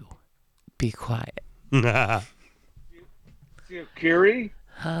 You. Be quiet. See if Curie?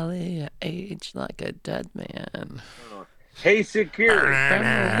 Holly, I age like a dead man. Hey, Security.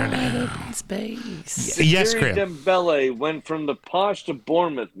 From in space. Yes, Security Graham. Dembele went from the Posh to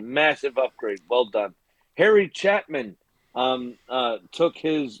Bournemouth. Massive upgrade. Well done. Harry Chapman took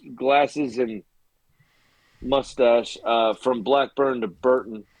his glasses and mustache from Blackburn to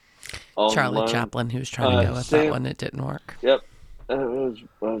Burton. on Charlie loan. Chaplin, who was trying to go with that Sam- one. It didn't work. Yep. I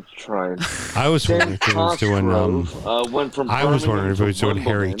was trying. I was wondering if he was doing. went from I was wondering if he Birmingham was to doing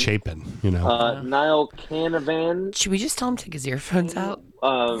Harry Wimbledon. Chapin. You know, Niall Canavan Should we just tell him to take his earphones out?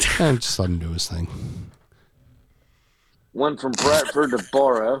 just let him do his thing. went from Bradford to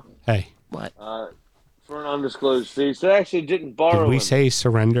Borough. Hey, What? for an undisclosed fee. So they actually didn't borrow Did we him. say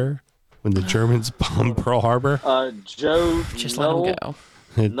surrender when the Germans bombed Pearl Harbor? Joe Just let him go.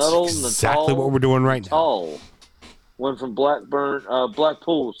 It's Nuttall, exactly Natal, what we're doing right now. Tall went from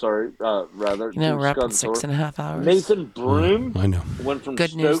Blackpool, rather. You know, to we're up in Scunthorpe. 6.5 hours. Nathan Broom I know. went from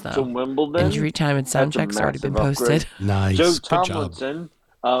Good Stoke news, to though. Wimbledon. Injury time and sound That's a checks already been massive upgrade. posted. Nice. Joe Good job. Tomlinson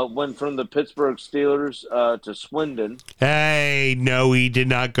went from the Pittsburgh Steelers to Swindon. Hey, no, he did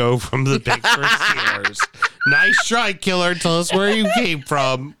not go from the Pittsburgh Steelers. Nice try, Killer. Tell us where you came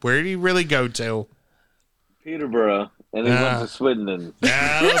from. Where did he really go to? Peterborough, and he went to Swindon. Oh,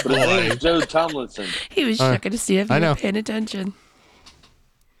 But his name boy. is Joe Tomlinson. He was checking to see if I you know. were paying attention.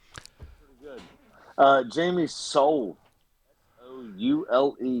 Jamie Soule.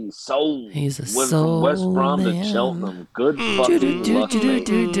 Soule. Soule. He's a went from West soul Brom man. to Cheltenham. Good fucking luck,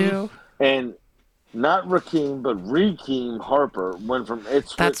 mate. And not Rakeem, but Rekeem Harper went from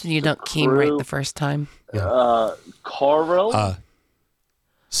Ipswich. That's when you to don't keem right the first time. Carrell.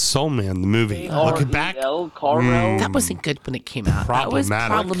 Soul Man, the movie. Looking back, Carrell. That wasn't good when it came out. That was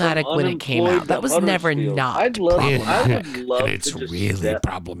Problematic. problematic when it came out. That was never not I would problematic. love it's to just really step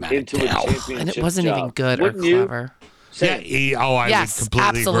problematic into a now. championship And it wasn't even job. good or Wouldn't you? clever. Yeah, I Yes, would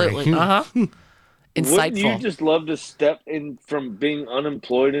completely absolutely. agree. Uh-huh. Wouldn't you Insightful. just love to step in from being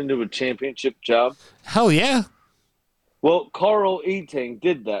unemployed into a championship job? Hell yeah. Well, Carl Eating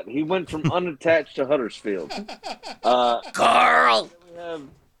did that. He went from unattached to Huddersfield. Carl! We have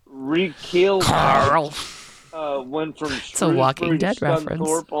Rekeal Carl! went from It's a Walking Shrewsbury Dead to reference.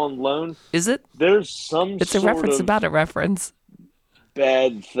 Scunthorpe on loan. Is it? There's some It's a sort reference of about a reference.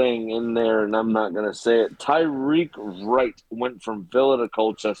 bad thing in there, and I'm not going to say it. Tyreek Wright went from Villa to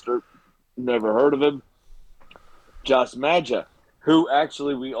Colchester. Never heard of him. Josh Maja, who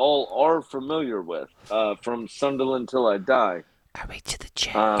actually we all are familiar with from Sunderland Till I Die. Are we to the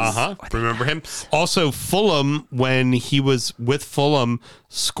chance? Remember him? Also, Fulham, when he was with Fulham,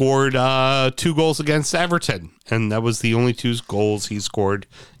 scored 2 goals against Everton. And that was the only 2 goals he scored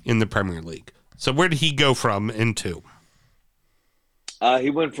in the Premier League. So where did he go from into? He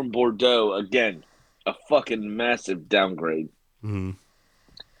went from Bordeaux, again, a fucking massive downgrade.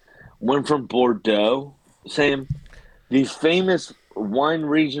 Went from Bordeaux, Sam, the famous wine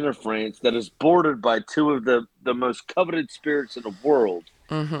region of France that is bordered by 2 of the most coveted spirits in the world,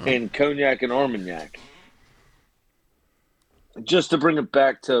 in Cognac and Armagnac. Just to bring it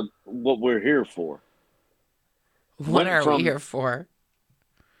back to what we're here for. What are we here for?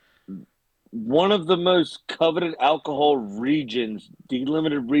 One of the most coveted alcohol regions,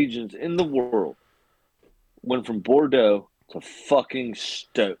 delimited regions in the world, went from Bordeaux to fucking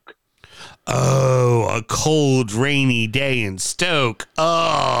Stoke. Oh, a cold, rainy day in Stoke.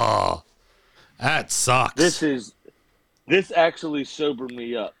 Oh, that sucks. This actually sobered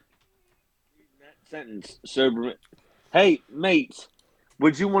me up. That sentence sobered me. Hey, mates,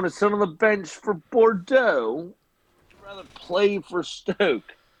 would you want to sit on the bench for Bordeaux? Would you rather play for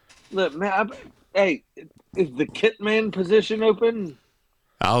Stoke? Look, man, hey, is the kit man position open?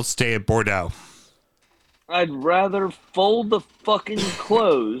 I'll stay at Bordeaux. I'd rather fold the fucking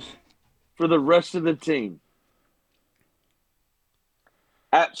clothes for the rest of the team.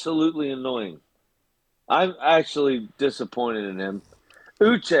 Absolutely annoying. I'm actually disappointed in him.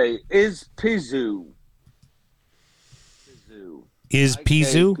 Uche is Pizu. Is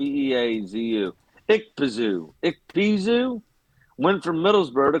Pizu? Peazu. Ikpeazu went from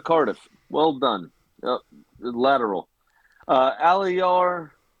Middlesbrough to Cardiff. Well done. Lateral.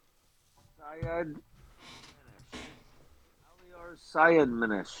 Aliyar Syed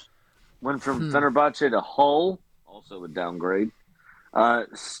Minish went from Fenerbahce to Hull. Also a downgrade.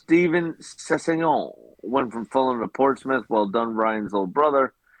 Steven Sessegnon went from Fulham to Portsmouth. Well done, Ryan's little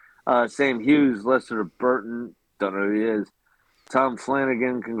brother. Sam Hughes, Leicester to Burton. Don't know who he is. Tom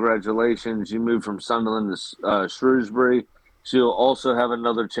Flanagan, congratulations. You moved from Sunderland to Shrewsbury, so you'll also have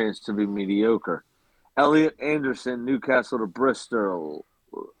another chance to be mediocre. Elliot Anderson, Newcastle to Bristol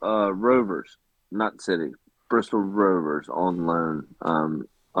Rovers, not City. Bristol Rovers on loan,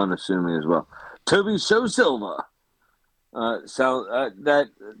 unassuming as well. Toby Show Silva. That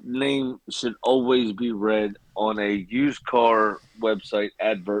name should always be read on a used car website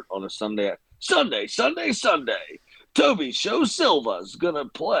advert on a Sunday. Sunday. Toby Show Silva's gonna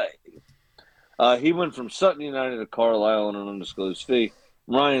play. He went from Sutton United to Carlisle on an undisclosed fee.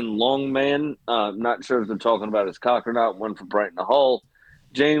 Ryan Longman, not sure if they're talking about his cock or not, went from Brighton to Hull.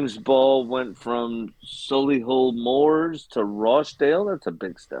 James Ball went from Solihull Moors to Rochdale. That's a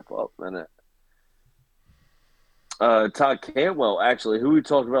big step up, isn't it? Todd Cantwell, actually, who we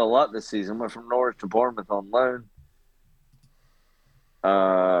talked about a lot this season, went from Norwich to Bournemouth on loan.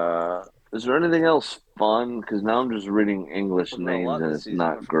 Is there anything else fun? Because now I'm just reading English names and it's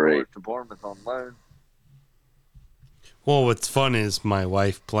not great. To Bournemouth on loan. Well, what's fun is my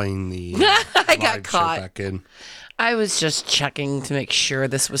wife playing the I got live show caught. back in. I was just checking to make sure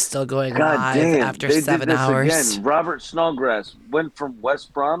this was still going God live damn, after they 7 did this hours. Again. Robert Snodgrass went from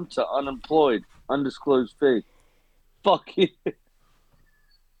West Brom to unemployed, undisclosed fee. Fuck you.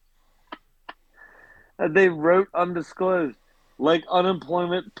 And they wrote undisclosed. Like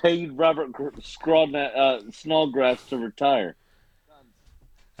unemployment paid Robert Snodgrass to retire.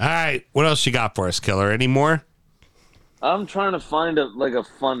 All right, what else you got for us, Killer? Any more? I'm trying to find a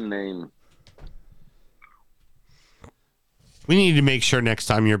fun name. We need to make sure next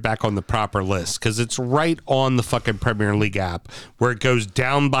time you're back on the proper list because it's right on the fucking Premier League app where it goes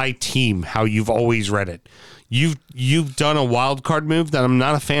down by team, how you've always read it. You've done a wild card move that I'm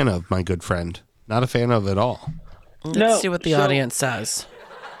not a fan of, my good friend. Not a fan of at all. Let's see what the audience says.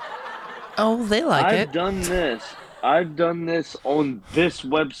 Oh, they like it. I've done this on this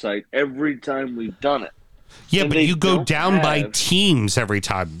website every time we've done it. Yeah, And but they you go don't down by have- teams every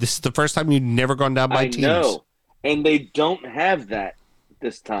time. This is the first time you've never gone down by I teams. know. And they don't have that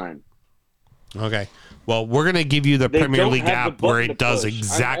this time. Okay. Well, we're going to give you the They Premier don't League have app the where button it to does push.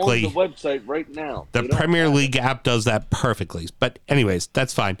 exactly. I'm on the website right now. The They don't Premier have League app does that perfectly. But anyways,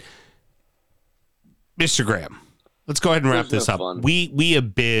 that's fine. Mr. Graham, let's go ahead and wrap There's this no up. fun. We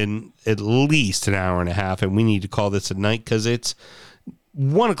have been at least an hour and a half, and we need to call this a night because it's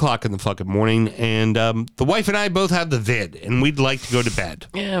 1 o'clock in the fucking morning, and the wife and I both have the vid, and we'd like to go to bed.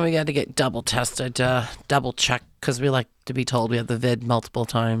 Yeah, we got to get double tested, double checked, because we like to be told we have the vid multiple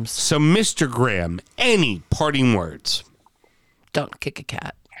times. So, Mr. Graham, any parting words? Don't kick a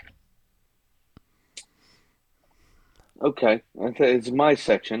cat. Okay. It's my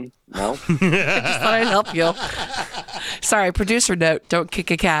section now. Just thought I'd help you. Sorry, producer note, don't kick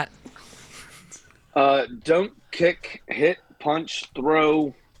a cat. Don't kick, hit, punch,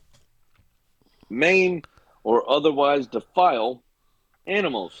 throw, maim, or otherwise defile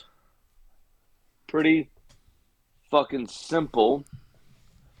animals. Pretty fucking simple.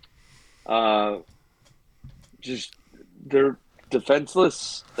 Just they're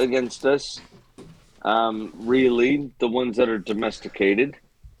defenseless against us. Really, the ones that are domesticated.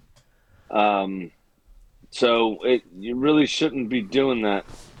 So you really shouldn't be doing that.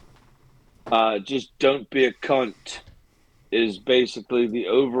 Just don't be a cunt is basically the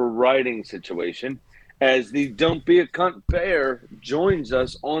overriding situation. As the Don't Be a Cunt Bear joins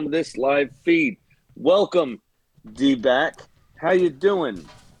us on this live feed. Welcome, D-Back. How you doing?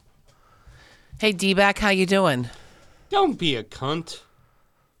 Hey, D-Back, how you doing? Don't be a cunt.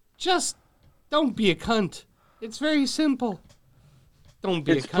 Just don't be a cunt. It's very simple. Don't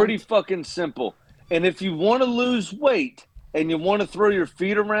be a cunt. It's pretty fucking simple. And if you want to lose weight and you want to throw your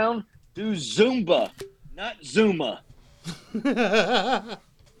feet around, do Zumba, not Zuma.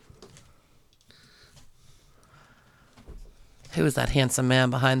 Who is that handsome man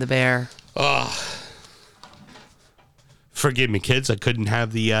behind the bear? Forgive me, kids. I couldn't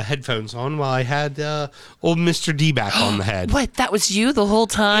have the headphones on while I had old Mr. D-Back on the head. What, that was you the whole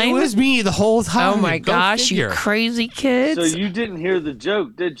time? It was me the whole time. Oh my Go gosh, figure. you crazy kids. So you didn't hear the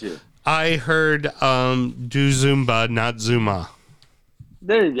joke, did you? I heard do Zumba, not Zuma.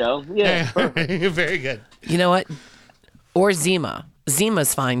 There you go. Yeah, perfect. Very good. You know what? Or Zima.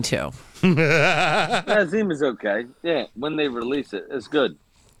 Zima's fine too. Yeah, Zima's okay. Yeah, when they release it, it's good.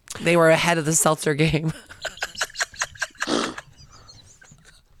 They were ahead of the seltzer game.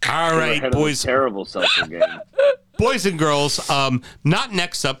 All right, Ahead of the boys. terrible seltzer game. Boys and girls, not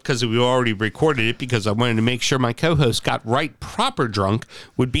next up because we already recorded it because I wanted to make sure my co-host got right proper drunk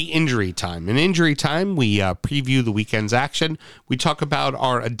would be Injury Time. In Injury Time, we preview the weekend's action. We talk about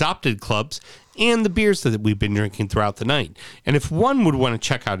our adopted clubs and the beers that we've been drinking throughout the night. And if one would want to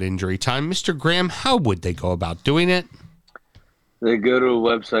check out Injury Time, Mr. Graham, how would they go about doing it? They go to a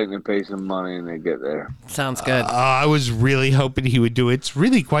website and they pay some money and they get there. Sounds good. I was really hoping he would do it. It's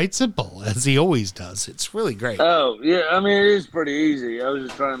really quite simple, as he always does. It's really great. Oh, yeah, I mean, it is pretty easy. I was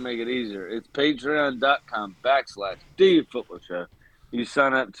just trying to make it easier. It's patreon.com/DFootballShow. You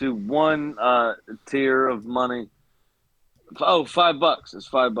sign up to one tier of money. Oh, $5. It's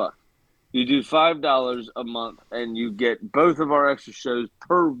 $5. You do $5 a month and you get both of our extra shows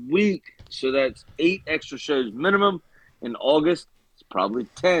per week. So that's 8 extra shows minimum. In August, it's probably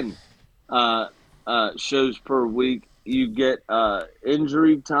 10 shows per week. You get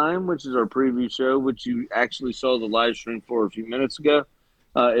Injury Time, which is our preview show, which you actually saw the live stream for a few minutes ago.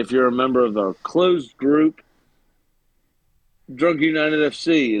 If you're a member of our closed group, Drunk United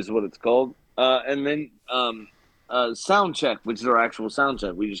FC is what it's called. And then sound check, which is our actual sound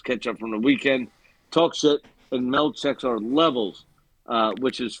check. We just catch up from the weekend, talk shit, and Mel checks our levels,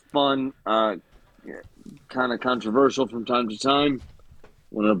 which is fun, kind of controversial from time to time.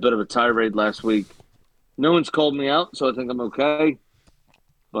 Went on a bit of a tirade last week. No one's called me out, so I think I'm okay.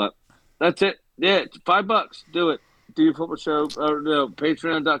 But that's it. Yeah, it's $5. Do it. Do Your Football Show. Or no,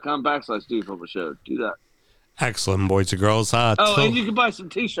 patreon.com/Do Your Football Show. Do that. Excellent, boys and girls. And you can buy some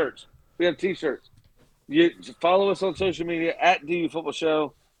T-shirts. We have T-shirts. You follow us on social media at Do Your Football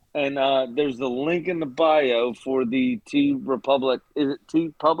Show, and there's the link in the bio for the T Republic. Is it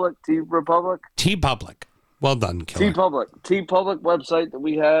T Public? T Republic? T Public. Well done, Killer. T Public website that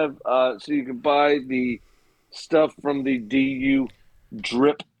we have, so you can buy the stuff from the DU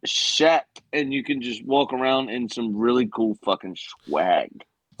Drip Shack, and you can just walk around in some really cool fucking swag.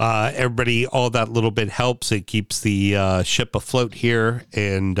 Everybody, all that little bit helps. It keeps the ship afloat here,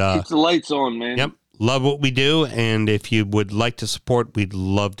 and keeps the lights on, man. Yep, love what we do, and if you would like to support, we'd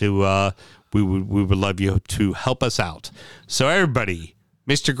love to. We would love you to help us out. So, everybody,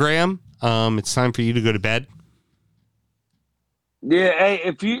 Mr. Graham, it's time for you to go to bed. Yeah, hey,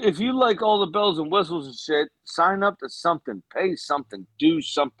 if you like all the bells and whistles and shit, sign up to something, pay something, do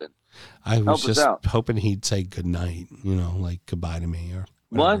something. I was just hoping he'd say good night, like goodbye to me or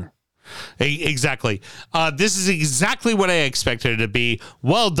whatever. What? Exactly. This is exactly what I expected it to be.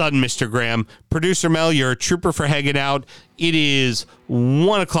 Well done, Mr. Graham. Producer Mel, you're a trooper for hanging out. It is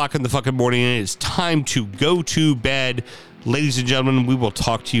 1:00 in the fucking morning, and it's time to go to bed. Ladies and gentlemen, we will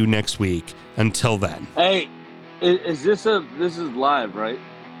talk to you next week. Until then. Hey, is this is live, right?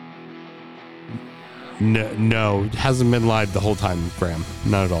 No, it hasn't been live the whole time, Graham.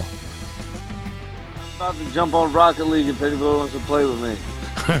 Not at all. I'm about to jump on Rocket League if anybody wants to play with me.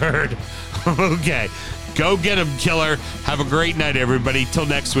 Heard. Okay. Go get him, Killer. Have a great night, everybody. Till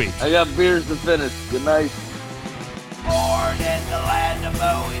next week. I got beers to finish. Good night. Born in the land of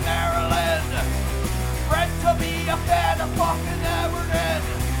Bowie, Maryland. Bred to be a fan of fucking Everton.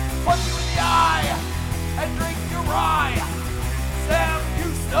 Punch you in the eye and drink your rye. Sam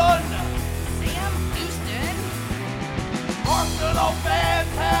Houston. Sam Houston. Arsenal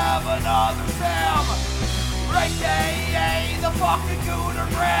fans have another Sam. AKA the fucking Gooner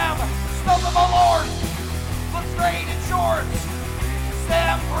Graham. Stump of a lord. Look straight in shorts.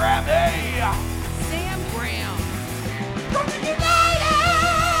 Sam Graham, hey. Sam Graham. Brooklyn United!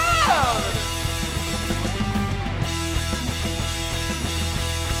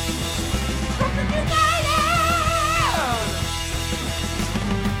 Brooklyn United!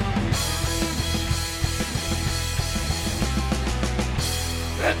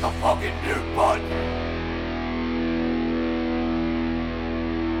 Hit the fucking nuke button!